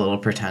seems like a little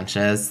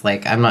pretentious.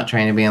 Like, I'm not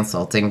trying to be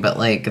insulting, but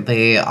like,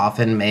 they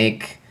often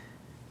make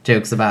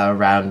jokes about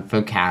around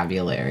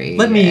vocabulary.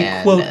 Let me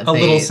and quote a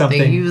little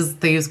something.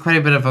 They use quite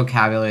a bit of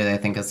vocabulary that I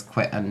think is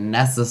quite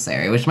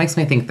unnecessary, which makes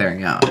me think they're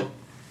young.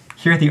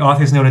 Here at the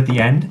author's note at the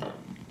end,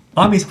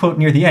 Ami's quote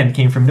near the end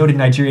came from noted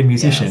Nigerian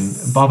musician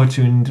Yes.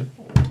 Babatunde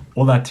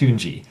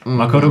Olatunji.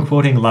 Makoto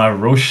quoting La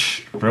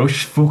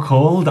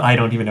Rochefoucauld. I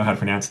don't even know how to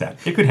pronounce that.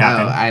 It could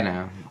happen. Oh, I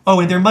know. Oh,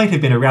 and there might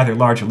have been a rather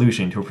large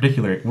allusion to a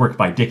particular work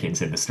by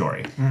Dickens in the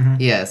story.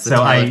 Yes, the So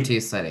Tale I- of Two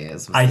Cities.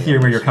 was I the hear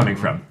where you're original. coming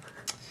from.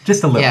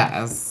 Just a little.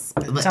 Yeah,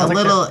 a like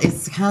little. It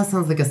kind of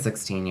sounds like a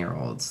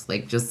 16-year-old,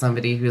 like just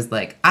somebody who's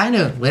like, I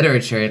know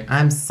literature and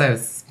I'm so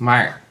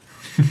smart.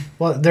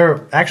 Well,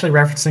 they're actually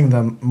referencing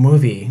the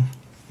movie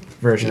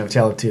version of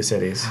Tale of Two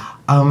Cities.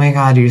 Oh my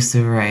god, you're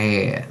so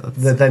right.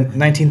 The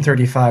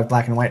 1935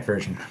 black and white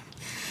version.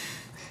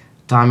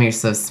 Dom, you're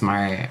so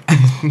smart.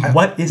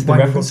 What is the One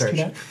reference Google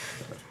to search.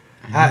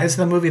 that? It's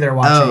the movie they're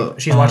watching.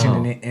 She's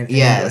watching in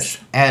Yes,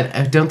 English.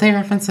 and don't they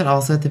reference it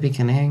also at the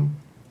beginning?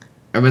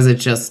 Or was it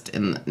just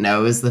in?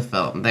 No, it was the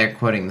film. They're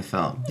quoting the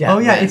film. Yeah. Oh,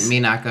 yeah, When it's-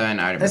 Minako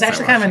and Artemis. That's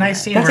actually are kind of a watching nice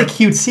it. scene. That's a where,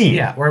 cute scene.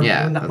 Yeah, where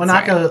Yeah, that's Monako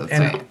right, that's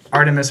and right.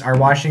 Artemis are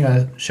watching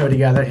a show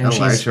together, and A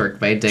large work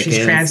by Dickens.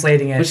 she's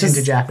translating it which into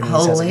is Japanese.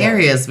 as it goes.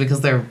 hilarious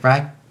because they're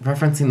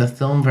referencing the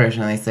film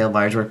version. They say a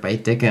large work by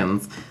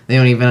Dickens. They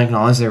don't even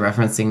acknowledge they're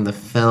referencing the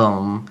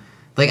film.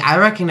 Like, I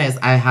recognize,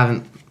 I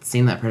haven't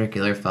seen that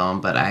particular film,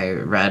 but I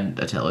read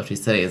A Tale of Two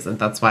Cities, and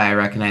that's why I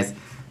recognize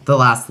the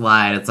last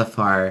line. It's a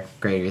far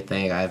greater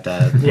thing I've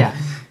done. Yeah.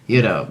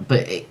 You know,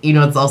 but,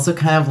 it's also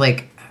kind of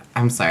like,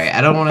 I'm sorry,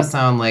 I don't want to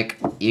sound like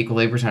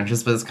equally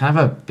pretentious, but it's kind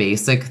of a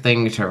basic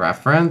thing to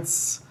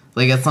reference.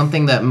 Like, it's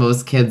something that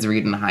most kids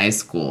read in high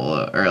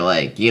school, or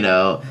like,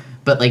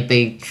 but like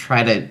they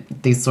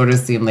sort of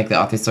seem like the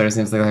author sort of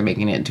seems like they're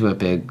making it into a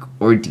big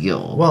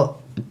ordeal.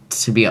 Well,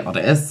 to be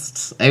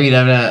honest, I mean,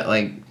 I'm not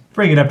like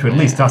Bring it up to at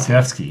least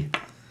Dostoevsky.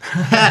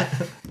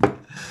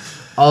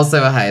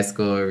 also a high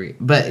school,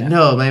 but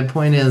no, my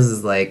point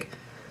is like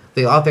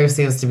the author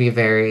seems to be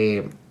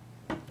very,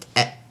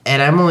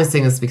 and I'm only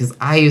saying this because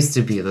I used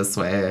to be this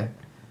way,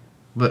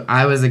 but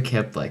I was a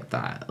kid like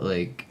that,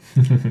 like.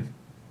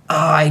 Oh,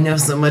 I know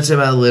so much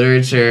about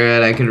literature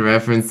and I could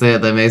reference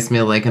it. That makes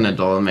me like an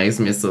adult. It makes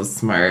me so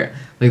smart.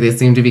 Like, they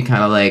seem to be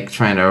kind of like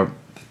trying to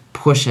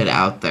push it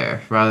out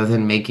there rather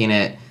than making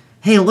it,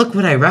 hey, look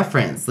what I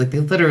referenced. Like, they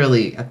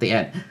literally, at the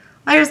end,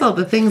 here's all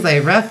the things I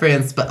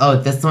referenced, but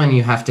oh, this one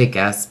you have to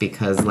guess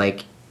because,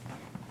 like,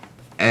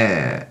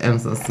 I'm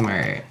so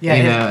smart.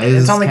 Yeah, it's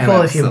just only kind cool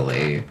of if you-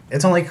 silly.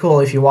 it's only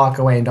cool if you walk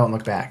away and don't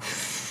look back.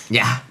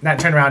 Yeah. Not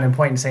turn around and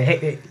point and say,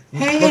 "Hey,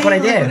 Hey, look what I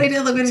look did! what I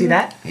did, look what I See did."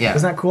 that? Yeah.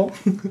 Isn't that cool?"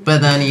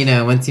 But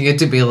then, once you get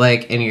to be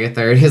like in your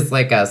 30s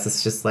like us,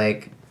 it's just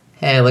like,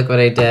 hey, look what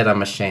I did.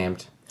 I'm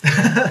ashamed.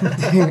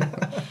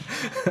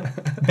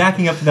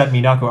 Backing up to that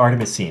Minako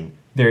Artemis scene,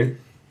 they're,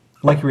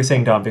 like you were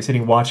saying, Dom, they're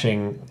sitting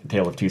watching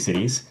Tale of Two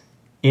Cities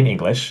in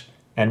English,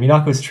 and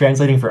Minako's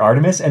translating for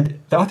Artemis, and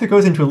the author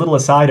goes into a little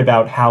aside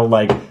about how,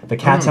 like, the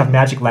cats have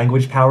magic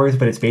language powers,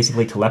 but it's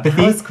basically telepathy.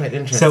 That was quite So,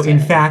 interesting. in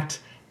fact,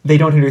 they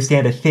don't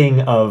understand a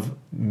thing of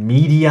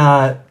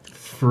media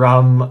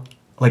from,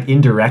 like,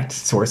 indirect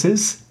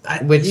sources.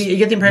 Which you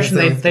get the impression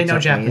is they know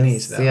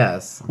Japanese, though.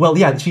 Yes. Well,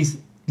 yeah,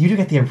 you do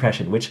get the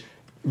impression, which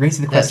raises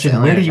the Yes, question, they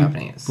where learn do you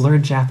Japanese.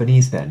 learn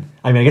Japanese then?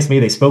 I mean, I guess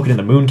maybe they spoke it in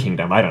the Moon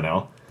Kingdom, I don't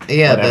know.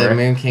 Yeah, Whatever. the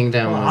Moon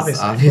Kingdom Well, was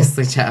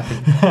obviously. obviously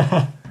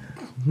Japanese.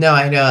 No,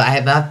 I know.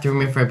 That threw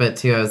me for a bit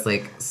too. I was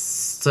like,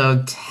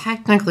 so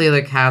technically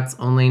the cats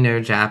only know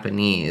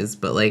Japanese,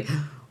 but like,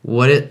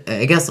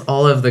 I guess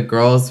all of the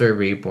girls are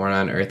reborn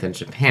on Earth in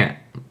Japan.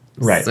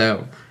 Right.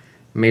 So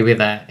maybe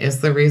that is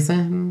the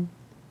reason.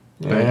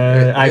 But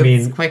I it's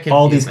mean, quite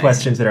all these confusing.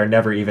 questions that are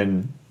never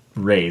even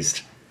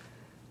raised.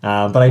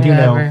 But I do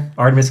know Whatever.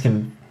 Artemis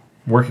can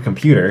work a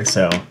computer,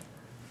 so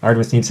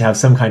Artemis needs to have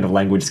some kind of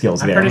language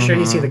skills I'm there. pretty sure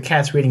you see the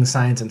cats reading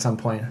signs at some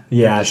point.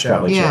 Yeah, in the it's show.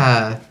 probably-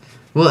 Yeah.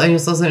 Well, and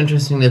it's also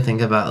interesting to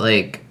think about,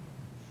 like,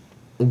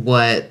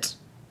 what,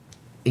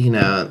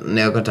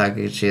 Naoko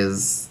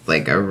Takeuchi's,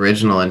 like,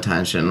 original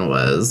intention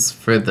was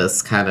for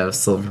this kind of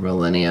silver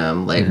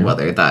millennium, like,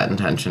 whether that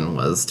intention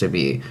was to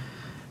be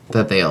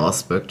that they all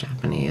spoke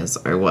Japanese,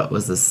 or what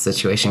was this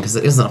situation? Because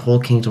it isn't a whole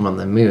kingdom on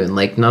the moon.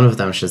 Like, none of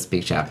them should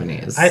speak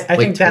Japanese. I like, think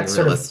to be that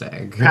sort realistic.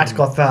 of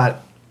practical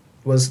thought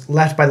was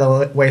left by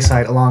the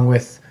wayside along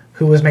with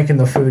who was making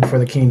the food for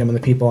the kingdom and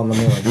the people on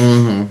the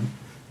moon.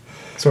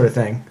 Sort of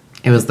thing.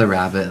 It was the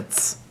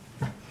rabbits.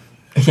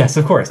 Yes,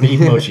 of course. They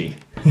eat mochi.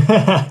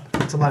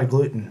 It's a lot of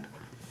gluten.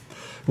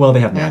 Well, they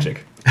have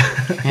magic.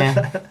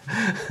 Yeah.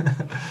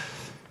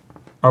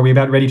 Are we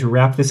about ready to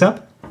wrap this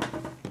up?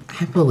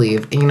 I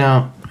believe,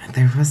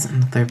 there was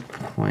another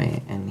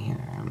point in here.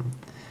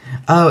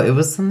 Oh, it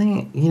was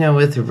something,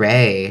 with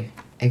Ray.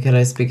 Could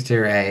I speak to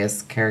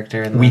Ray's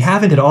character in this? We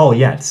haven't at all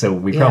yet, so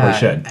we probably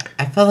should.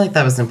 I felt like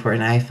that was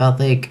important. I felt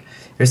like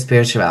her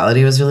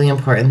spirituality was really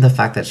important. The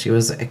fact that she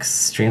was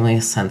extremely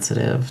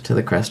sensitive to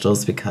the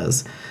crystals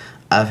because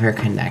of her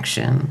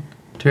connection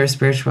to her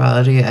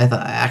spirituality, I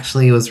thought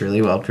actually was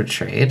really well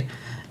portrayed.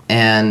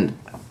 And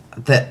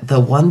the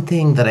one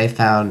thing that I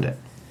found,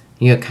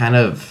 kind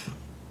of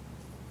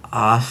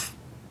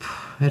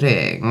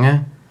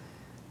off-putting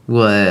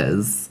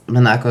was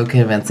Minako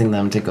convincing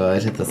them to go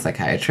to the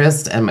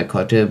psychiatrist and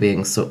Makoto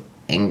being so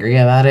angry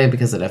about it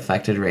because it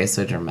affected Rei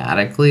so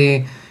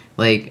dramatically.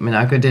 Like,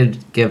 Minako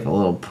did give a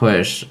little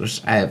push,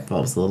 which I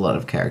felt was a little out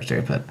of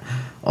character, but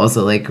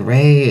also, like,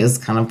 Rei is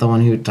kind of the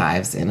one who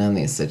dives in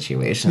these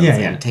situations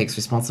and takes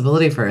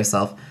responsibility for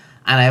herself.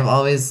 And I've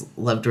always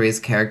loved Rei's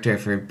character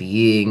for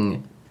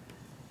being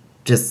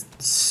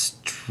just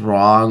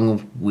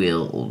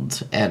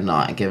strong-willed and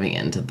not giving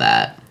in to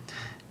that.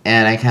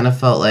 And I kind of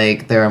felt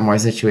like there were more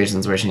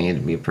situations where she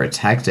needed to be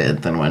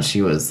protected than when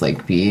she was,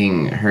 like,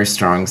 being her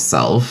strong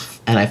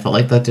self. And I felt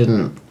like that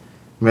didn't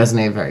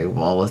resonate very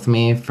well with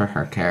me for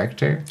her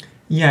character.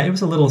 Yeah, it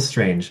was a little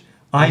strange.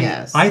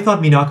 Yes. I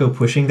thought Minako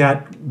pushing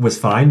that was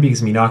fine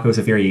because Minako is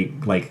a very,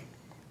 like,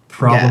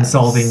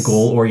 problem-solving, Yes.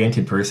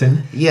 goal-oriented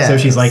person. Yeah. So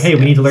she's like, hey,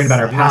 we need to learn about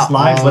our past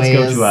lives. Let's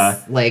go to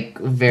a... like,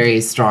 very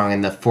strong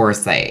in the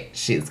foresight.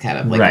 She's kind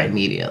of, like, Right.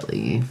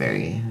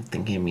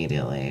 thinking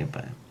immediately,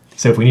 but...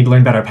 So if we need to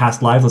learn about our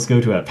past lives, let's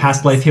go to a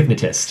past life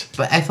hypnotist.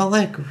 But I felt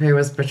like Rei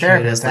was portrayed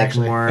Therapist, as, like,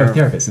 actually. more... A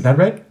therapist, is that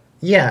right?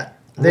 Yeah.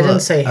 They Well,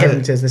 didn't say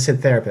hypnotist, they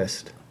said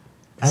therapist.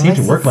 It seemed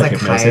to work like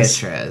hypnosis.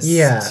 Psychiatrist,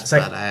 Yeah. It's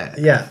like,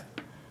 yeah.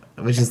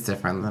 which is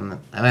different than...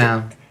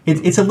 Well,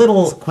 It's a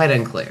little... quite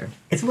unclear.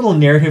 It's a little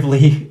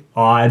narratively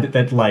odd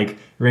that, like,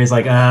 Ray's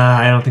like,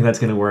 I don't think that's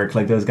going to work.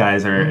 Like, those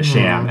guys are a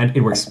sham. And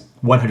it works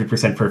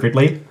 100%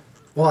 perfectly.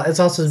 Well, it's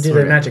also due to Sort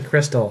the of. magic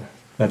crystal.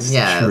 That's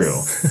Yes.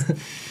 true.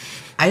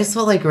 I just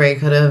felt like Rei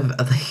could have,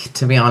 like,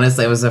 to be honest,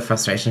 it was a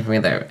frustration for me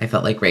that I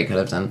felt like Rei could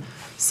have done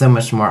so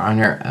much more on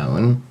her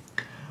own.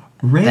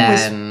 Ray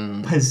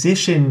Then- was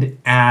positioned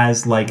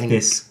as, like,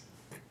 this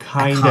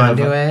kind of...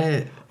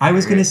 Conduit. I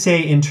was going to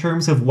say, in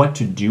terms of what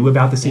to do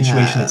about the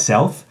situation Yeah.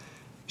 itself,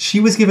 she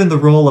was given the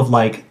role of,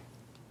 like,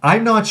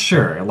 I'm not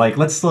sure. Like,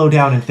 let's slow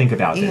down and think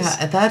about this.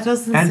 Yeah, that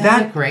doesn't And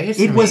sound that, great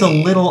to it was a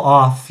me. little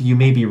off. You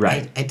may be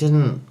right. I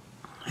don't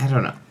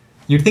know.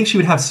 You'd think she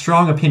would have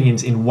strong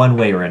opinions in one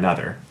way or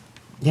another.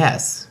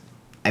 Yes.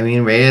 I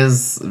mean, Rei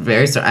is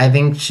very strong. I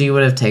think she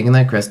would have taken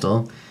that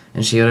crystal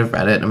and she would have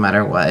read it no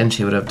matter what and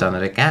she would have done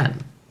it again.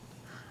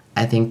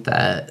 I think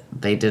that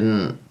they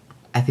didn't...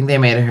 I think they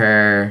made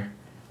her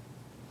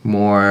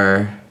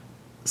more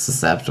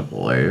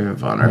susceptible or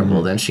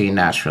vulnerable than she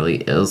naturally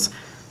is.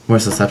 More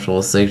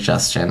susceptible to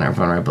suggestion or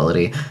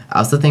vulnerability. I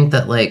also think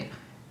that, like,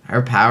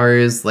 her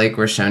powers, like,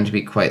 were shown to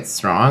be quite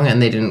strong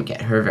and they didn't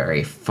get her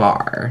very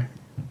far.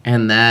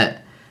 And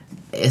that,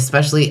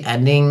 especially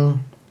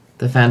ending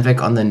the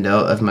fanfic on the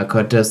note of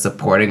Makoto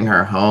supporting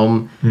her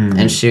home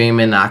and shooing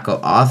Minako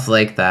off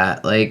like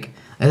that, like,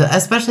 I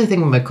especially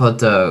think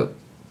Makoto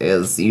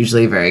is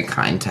usually very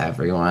kind to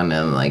everyone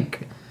and,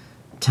 like,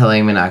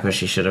 telling Minako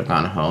she should have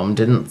gone home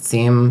didn't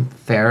seem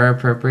fair or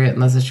appropriate in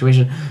the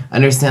situation. I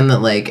understand that,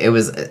 like, it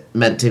was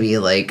meant to be,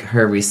 like,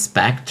 her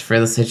respect for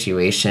the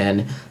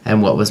situation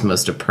and what was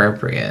most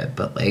appropriate,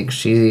 but, like,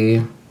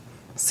 she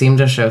seemed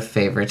to show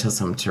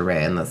favoritism to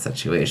Rei in that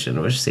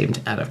situation, which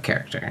seemed out of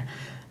character.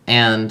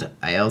 And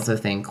I also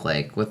think,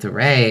 like, with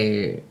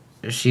Rei,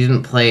 she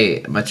didn't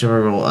play much of a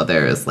role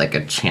other as, like,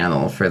 a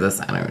channel for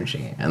this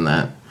energy, and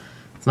that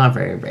it's not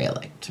very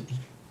Rei-like to me.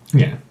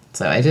 Yeah.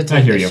 So I did I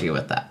take hear you. issue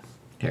with that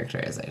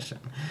characterization.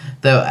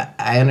 Though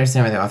I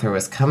understand where the author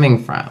was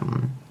coming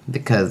from,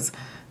 because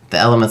the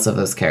elements of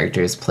those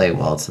characters play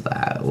well to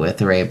that, with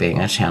Rei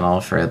being a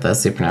channel for the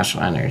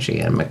supernatural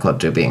energy and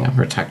Makoto being a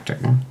protector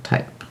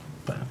type.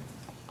 But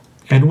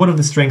And one of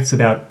the strengths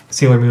about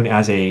Sailor Moon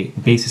as a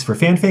basis for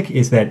fanfic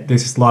is that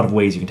there's just a lot of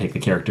ways you can take the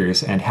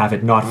characters and have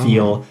it not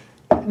feel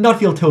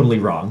totally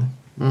wrong.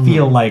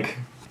 Feel like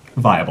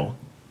viable.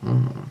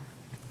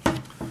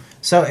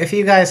 So if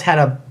you guys had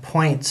a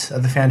point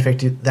of the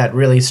fanfic that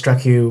really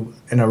struck you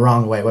in a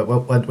wrong way,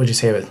 what would you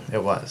say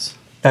it was?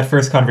 That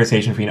first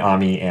conversation between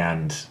Ami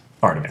and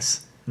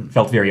Artemis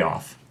felt very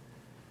off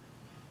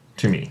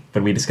to me,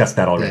 but we discussed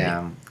that already.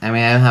 Yeah, I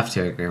mean, I have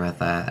to agree with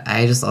that.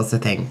 I just also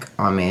think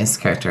Ami's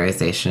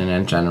characterization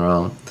in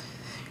general,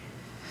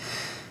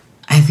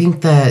 I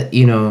think that,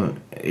 you know,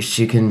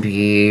 she can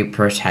be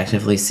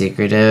protectively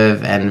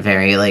secretive and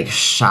very, like,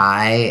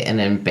 shy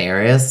and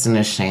embarrassed and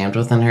ashamed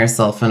within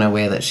herself in a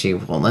way that she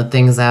won't let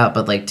things out,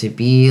 but, like, to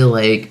be,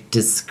 like,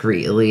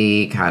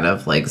 discreetly kind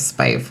of, like,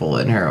 spiteful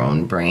in her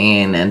own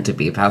brain and to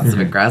be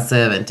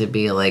passive-aggressive and to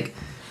be, like,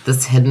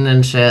 this hidden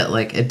and shit,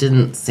 like, it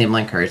didn't seem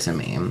like her to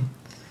me.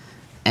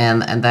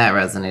 And that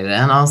resonated.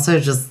 And also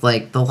just,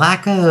 like, the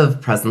lack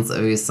of presence of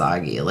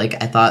Usagi.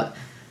 Like, I thought,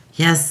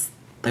 yes,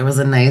 there was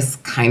a nice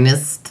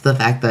kindness to the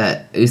fact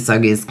that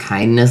Usagi's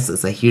kindness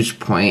is a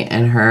huge point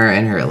in her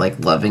and her, like,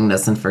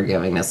 lovingness and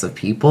forgivingness of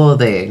people.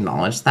 They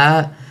acknowledge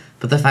that.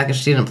 But the fact that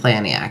she didn't play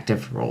any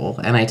active role,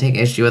 and I take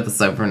issue with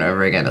this over and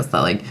over again, is that,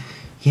 like,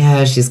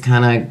 yeah, she's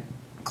kind of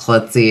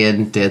klutzy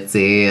and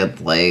ditzy and,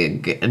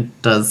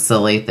 like, does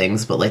silly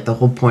things, but, like, the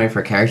whole point of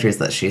her character is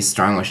that she's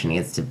strong where she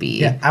needs to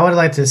be. Yeah, I would have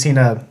liked to have seen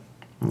a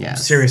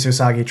Yes. serious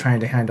Usagi trying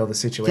to handle the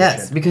situation.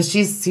 Yes, because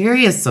she's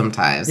serious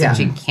sometimes, Yeah. and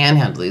she can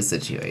handle these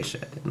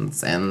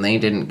situations, and they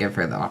didn't give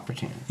her the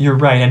opportunity. You're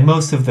right, and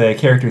most of the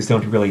characters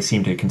don't really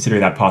seem to consider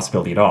that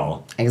possibility at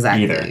all.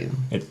 Exactly. Either.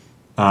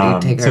 They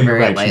take her so you're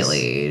very right, she's-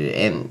 lightly,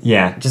 and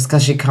Yeah. just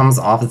because she comes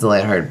off as a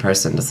lighthearted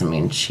person doesn't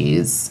mean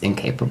she's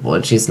incapable,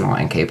 and she's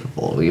not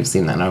incapable. We've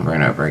seen that over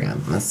and over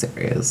again in this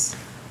series.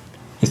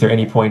 Is there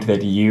any point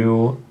that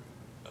you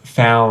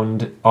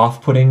found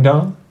off-putting,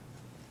 Dom?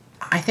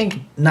 I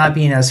think not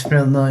being as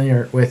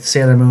familiar with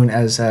Sailor Moon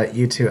as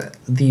you two,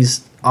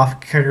 these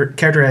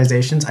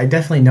characterizations I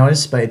definitely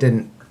noticed, but it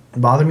didn't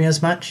bother me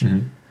as much.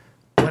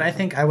 What I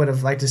think I would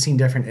have liked to seen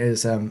different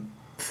is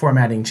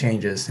formatting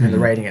changes in the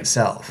writing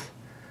itself,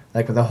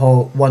 like with the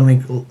whole 1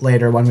 week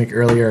later, 1 week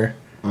earlier.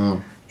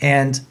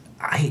 And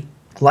I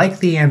like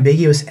the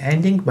ambiguous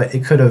ending, but they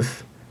could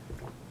have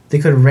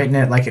written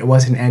it like it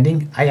was an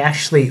ending. I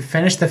actually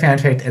finished the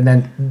fanfic and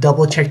then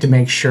double checked to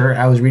make sure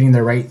I was reading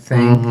the right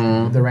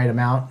thing, the right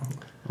amount.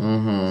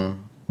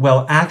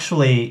 Well,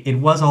 actually, it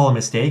was all a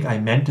mistake. I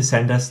meant to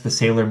send us the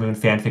Sailor Moon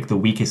fanfic The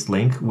Weakest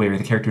Link, where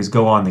the characters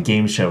go on the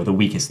game show The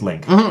Weakest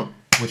Link,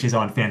 which is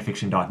on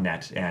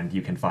fanfiction.net, and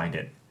you can find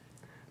it.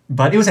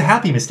 But it was a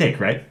happy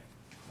mistake, right?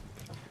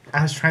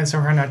 I was trying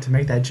so hard not to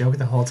make that joke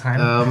the whole time.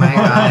 Oh my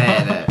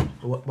god.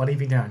 What have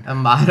you done?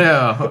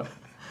 Amato.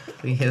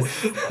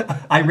 Yes.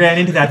 I ran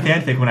into that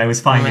fanfic when I was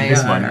finding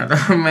this one.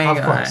 Oh my Of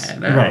god. course.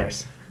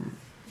 Right.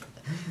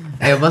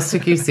 I almost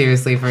took you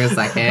seriously for a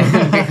second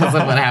because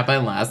of what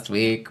happened last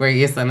week, where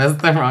you sent us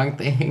the wrong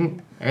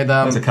thing. Or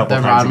the, was a couple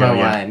the times Ranma ago,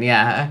 yeah. one,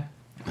 yeah.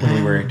 When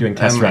we were doing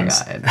test Oh my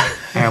runs. god.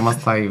 I almost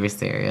thought you were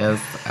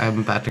serious. I'm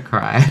about to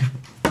cry.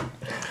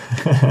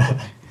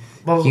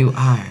 Well, You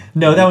are.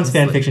 No, that one's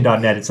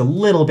fanfiction.net. It's a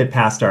little bit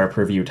past our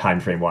purview time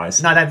frame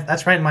wise. no,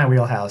 that's right in my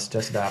wheelhouse,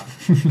 just about.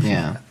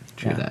 Yeah,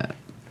 true Yeah.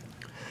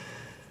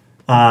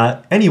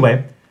 that.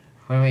 Anyway,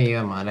 What about you,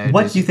 Amato?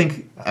 what do you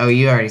think? Oh,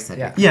 you already said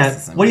Yeah. your Yeah,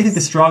 criticisms. what do you think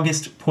the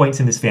strongest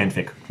points in this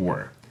fanfic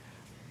were?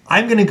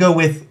 I'm going to go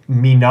with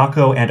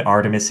Minako and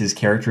Artemis's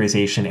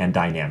characterization and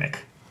dynamic.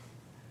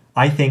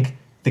 I think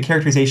the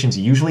characterization's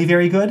usually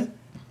very good,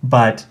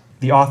 but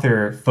the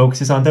author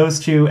focuses on those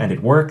two, and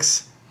it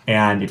works,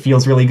 and it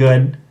feels really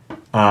good,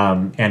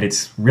 and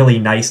it's really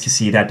nice to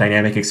see that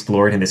dynamic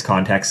explored in this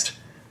context,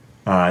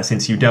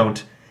 since you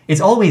don't... It's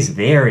always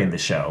there in the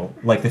show,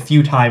 like the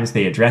few times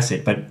they address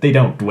it, but they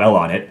don't dwell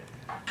on it.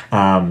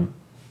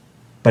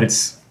 But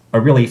it's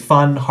a really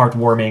fun,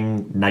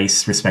 heartwarming,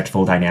 nice,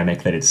 respectful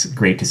dynamic that it's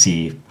great to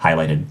see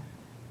highlighted.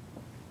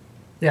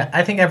 Yeah,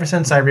 I think ever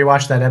since I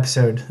rewatched that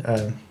episode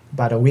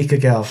about a week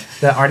ago,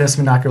 the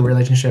Artemis-Minako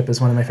relationship is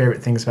one of my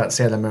favorite things about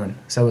Sailor Moon.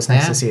 So it was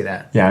nice Yeah. to see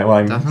that. Yeah, well,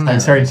 I'm Definitely.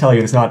 sorry to tell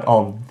you, it's not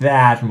all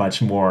that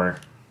much more.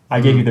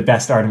 I gave you the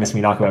best Artemis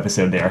Minako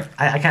episode there.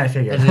 I kind of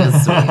figured. It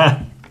is sweet.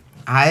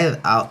 I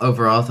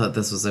overall thought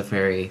this was a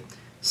very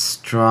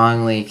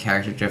strongly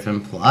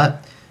character-driven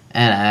plot,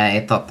 and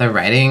I thought the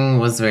writing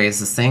was very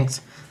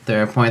succinct.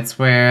 There were points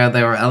where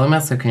there were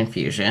elements of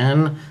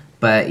confusion,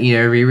 but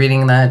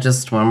rereading that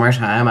just one more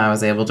time, I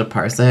was able to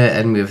parse it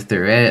and move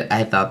through it.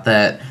 I thought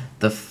that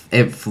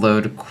it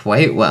flowed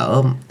quite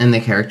well, and the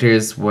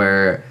characters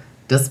were,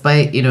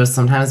 despite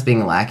sometimes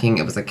being lacking,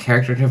 it was a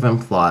character-driven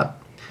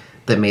plot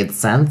that made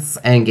sense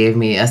and gave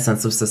me a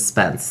sense of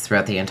suspense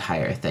throughout the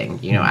entire thing.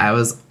 I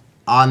was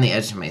on the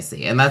edge of my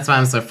seat, and that's why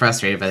I'm so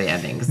frustrated by the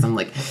ending, because I'm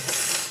like,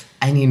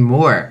 I need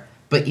more.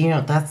 But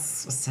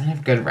that's a sign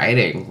of good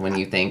writing when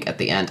you think at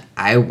the end,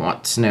 I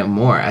want to know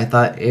more. I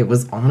thought it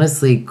was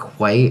honestly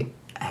quite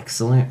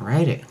excellent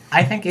writing.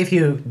 I think if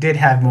you did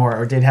have more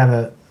or did have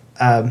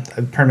a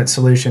permanent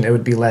solution, it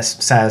would be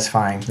less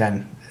satisfying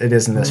than it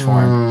is in this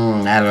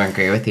form. I don't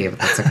agree with you, but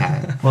that's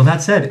okay. Well,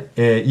 that said,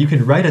 you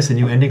can write us a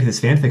new ending to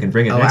this fanfic and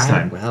bring it next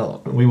time.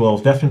 Will. We will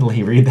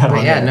definitely read that But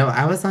on yeah, there. no,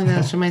 I was on the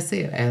edge of my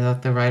seat. I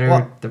thought the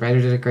writer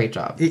did a great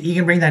job. You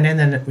can bring that in,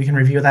 then we can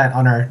review that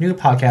on our new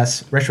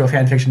podcast, Retro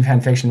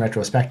Fanfiction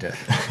Retrospective.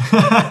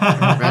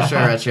 Retro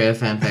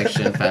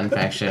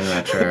fanfiction,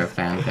 retro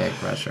fanfic,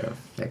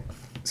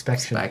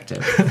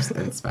 Spective.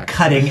 inspective.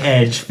 Cutting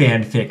edge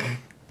fanfic.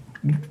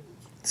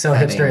 So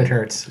hipster it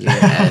hurts. You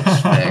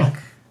edge fic.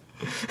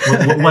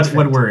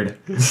 What word?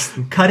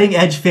 Cutting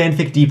edge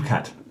fanfic deep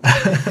cut.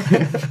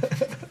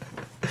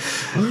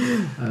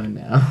 Oh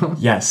no.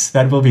 Yes,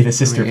 that will be the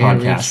sister I'm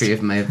gonna podcast.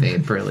 retrieve my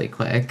vape really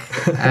quick.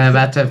 I'm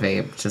about to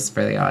vape just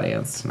for the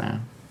audience to know.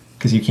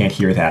 Because you can't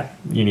hear that.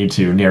 You need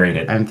to narrate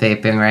it. I'm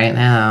vaping right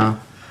now.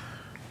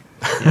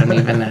 You don't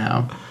even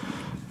know.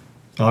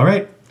 All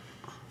right.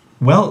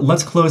 Well,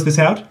 let's close this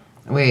out.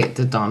 Wait,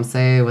 did Dom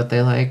say what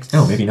they liked?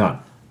 Oh, maybe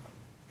not.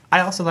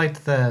 I also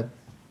liked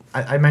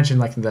I mentioned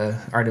like the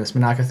Artemis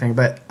Monaka thing,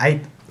 but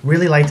I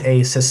really liked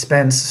a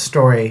suspense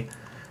story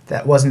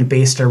that wasn't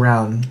based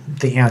around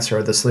the answer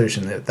or the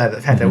solution. That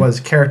the fact that it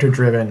was character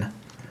driven.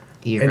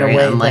 You're in a very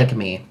way unlike that-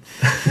 me.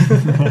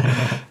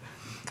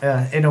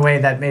 In a way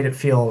that made it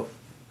feel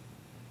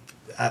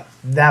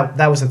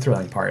that was the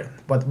thrilling part.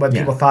 What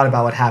people thought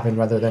about what happened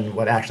rather than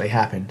what actually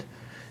happened.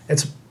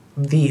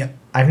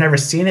 I've never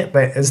seen it,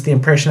 but it's the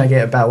impression I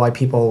get about why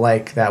people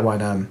like that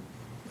one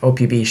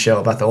OPB show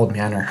about the old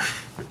manor.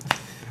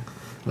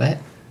 What?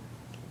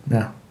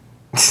 No.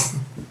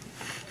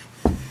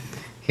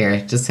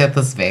 Here, just hit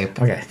this vape.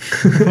 Okay.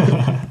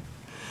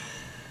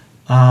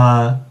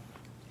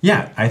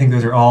 Yeah, I think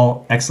those are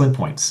all excellent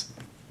points.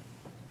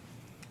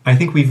 I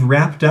think we've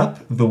wrapped up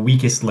the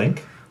weakest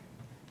link.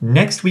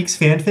 Next week's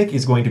fanfic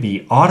is going to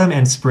be Autumn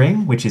and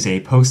Spring, which is a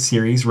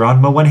post-series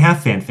Ranma 1/2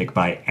 fanfic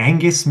by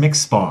Angus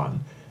McSpawn.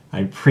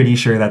 I'm pretty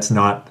sure that's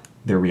not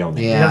their real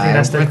name. Yeah, don't think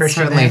that's I their would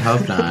Christian certainly name?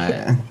 hope not.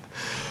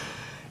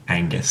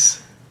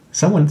 Angus.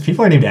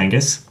 People are named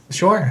Angus.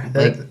 Sure.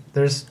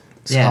 There's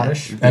Yeah.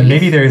 Scottish. And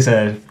maybe there's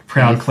a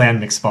proud Beef. clan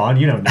McSpawn.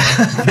 You don't know.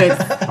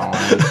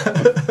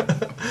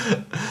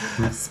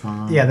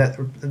 McSpawn. Yeah,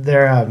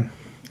 they're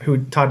who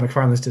Todd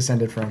McFarlane's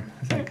descended from,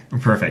 I think.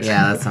 Perfect.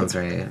 Yeah, that sounds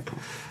right.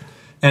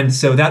 And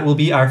so that will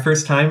be our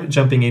first time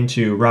jumping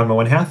into Ranma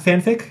 1/2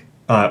 fanfic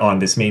on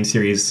this main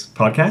series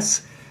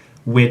podcast,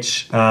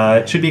 which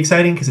should be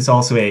exciting because it's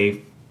also a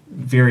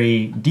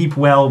very deep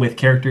well with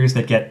characters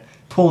that get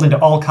pulled into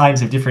all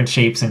kinds of different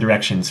shapes and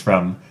directions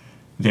from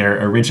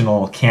their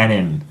original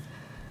canon.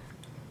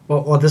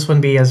 Well, will this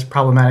one be as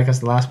problematic as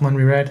the last one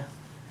we read?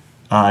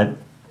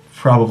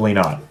 Probably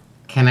not.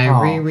 Can I Aw.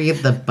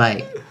 reread the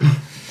bite?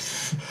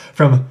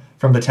 From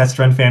the test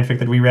run fanfic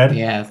that we read.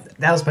 Yes.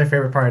 That was my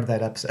favorite part of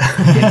that episode.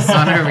 I just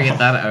want to read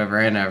that over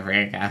and over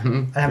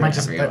again. I for might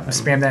just everyone.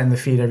 spam that in the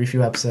feed every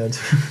few episodes.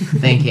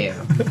 Thank you.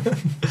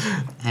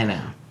 I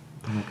know.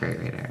 I'm a great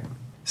reader.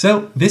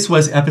 So this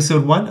was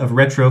episode 1 of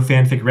Retro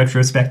Fanfic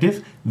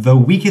Retrospective, The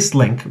Weakest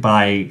Link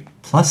by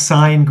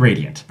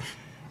 +Gradient.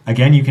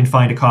 Again, you can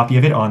find a copy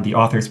of it on the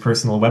author's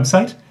personal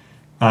website.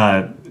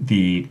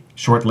 The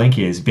short link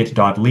is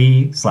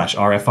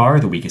bit.ly/RFR,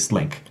 The Weakest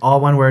Link.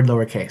 All one word,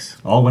 lowercase.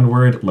 All one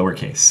word,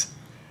 lowercase.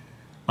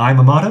 I'm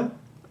Amato.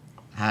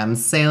 I'm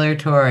Sailor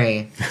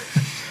Tori.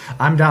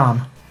 I'm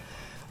Dom.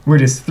 We're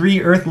just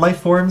 3 Earth life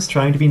forms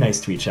trying to be nice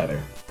to each other.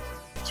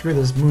 Screw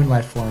those moon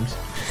life forms.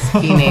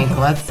 Skinny,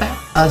 what's that?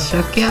 I'll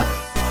shook you.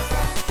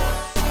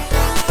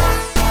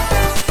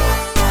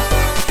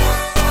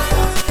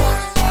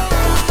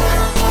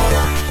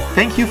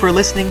 Thank you for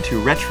listening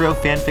to Retro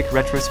Fanfic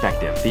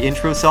Retrospective. The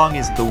intro song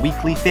is The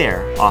Weekly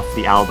Fair off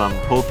the album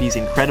Poppy's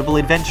Incredible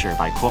Adventure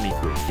by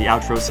Komiku. The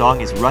outro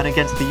song is Run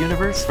Against the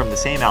Universe from the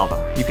same album.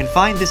 You can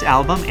find this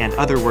album and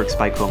other works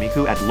by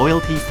Komiku at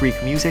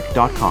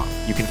loyaltyfreakmusic.com.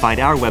 You can find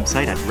our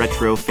website at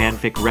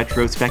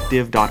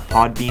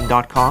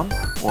retrofanficretrospective.podbean.com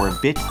or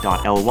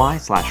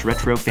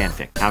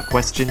bit.ly/retrofanfic. Have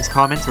questions,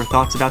 comments, or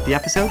thoughts about the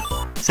episode?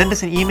 Send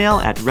us an email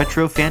at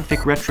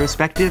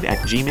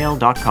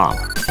retrofanficretrospective@gmail.com.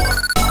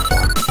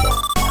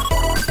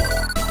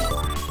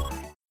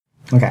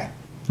 Okay.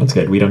 That's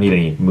good. We don't need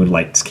any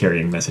moonlights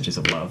carrying messages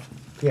of love.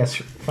 Yes,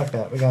 fuck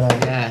that. We gotta.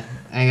 Yeah,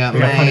 I got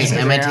got my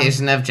punishment.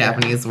 imitation of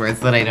Japanese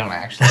words that I don't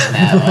actually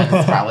know, and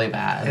it's probably It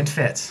bad.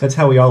 fits. That's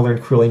how we all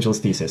learned Cruel Angel's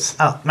thesis.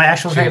 Oh, my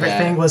actual True favorite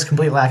that. thing was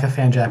complete lack of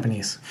fan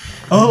Japanese.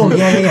 Oh,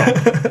 yeah.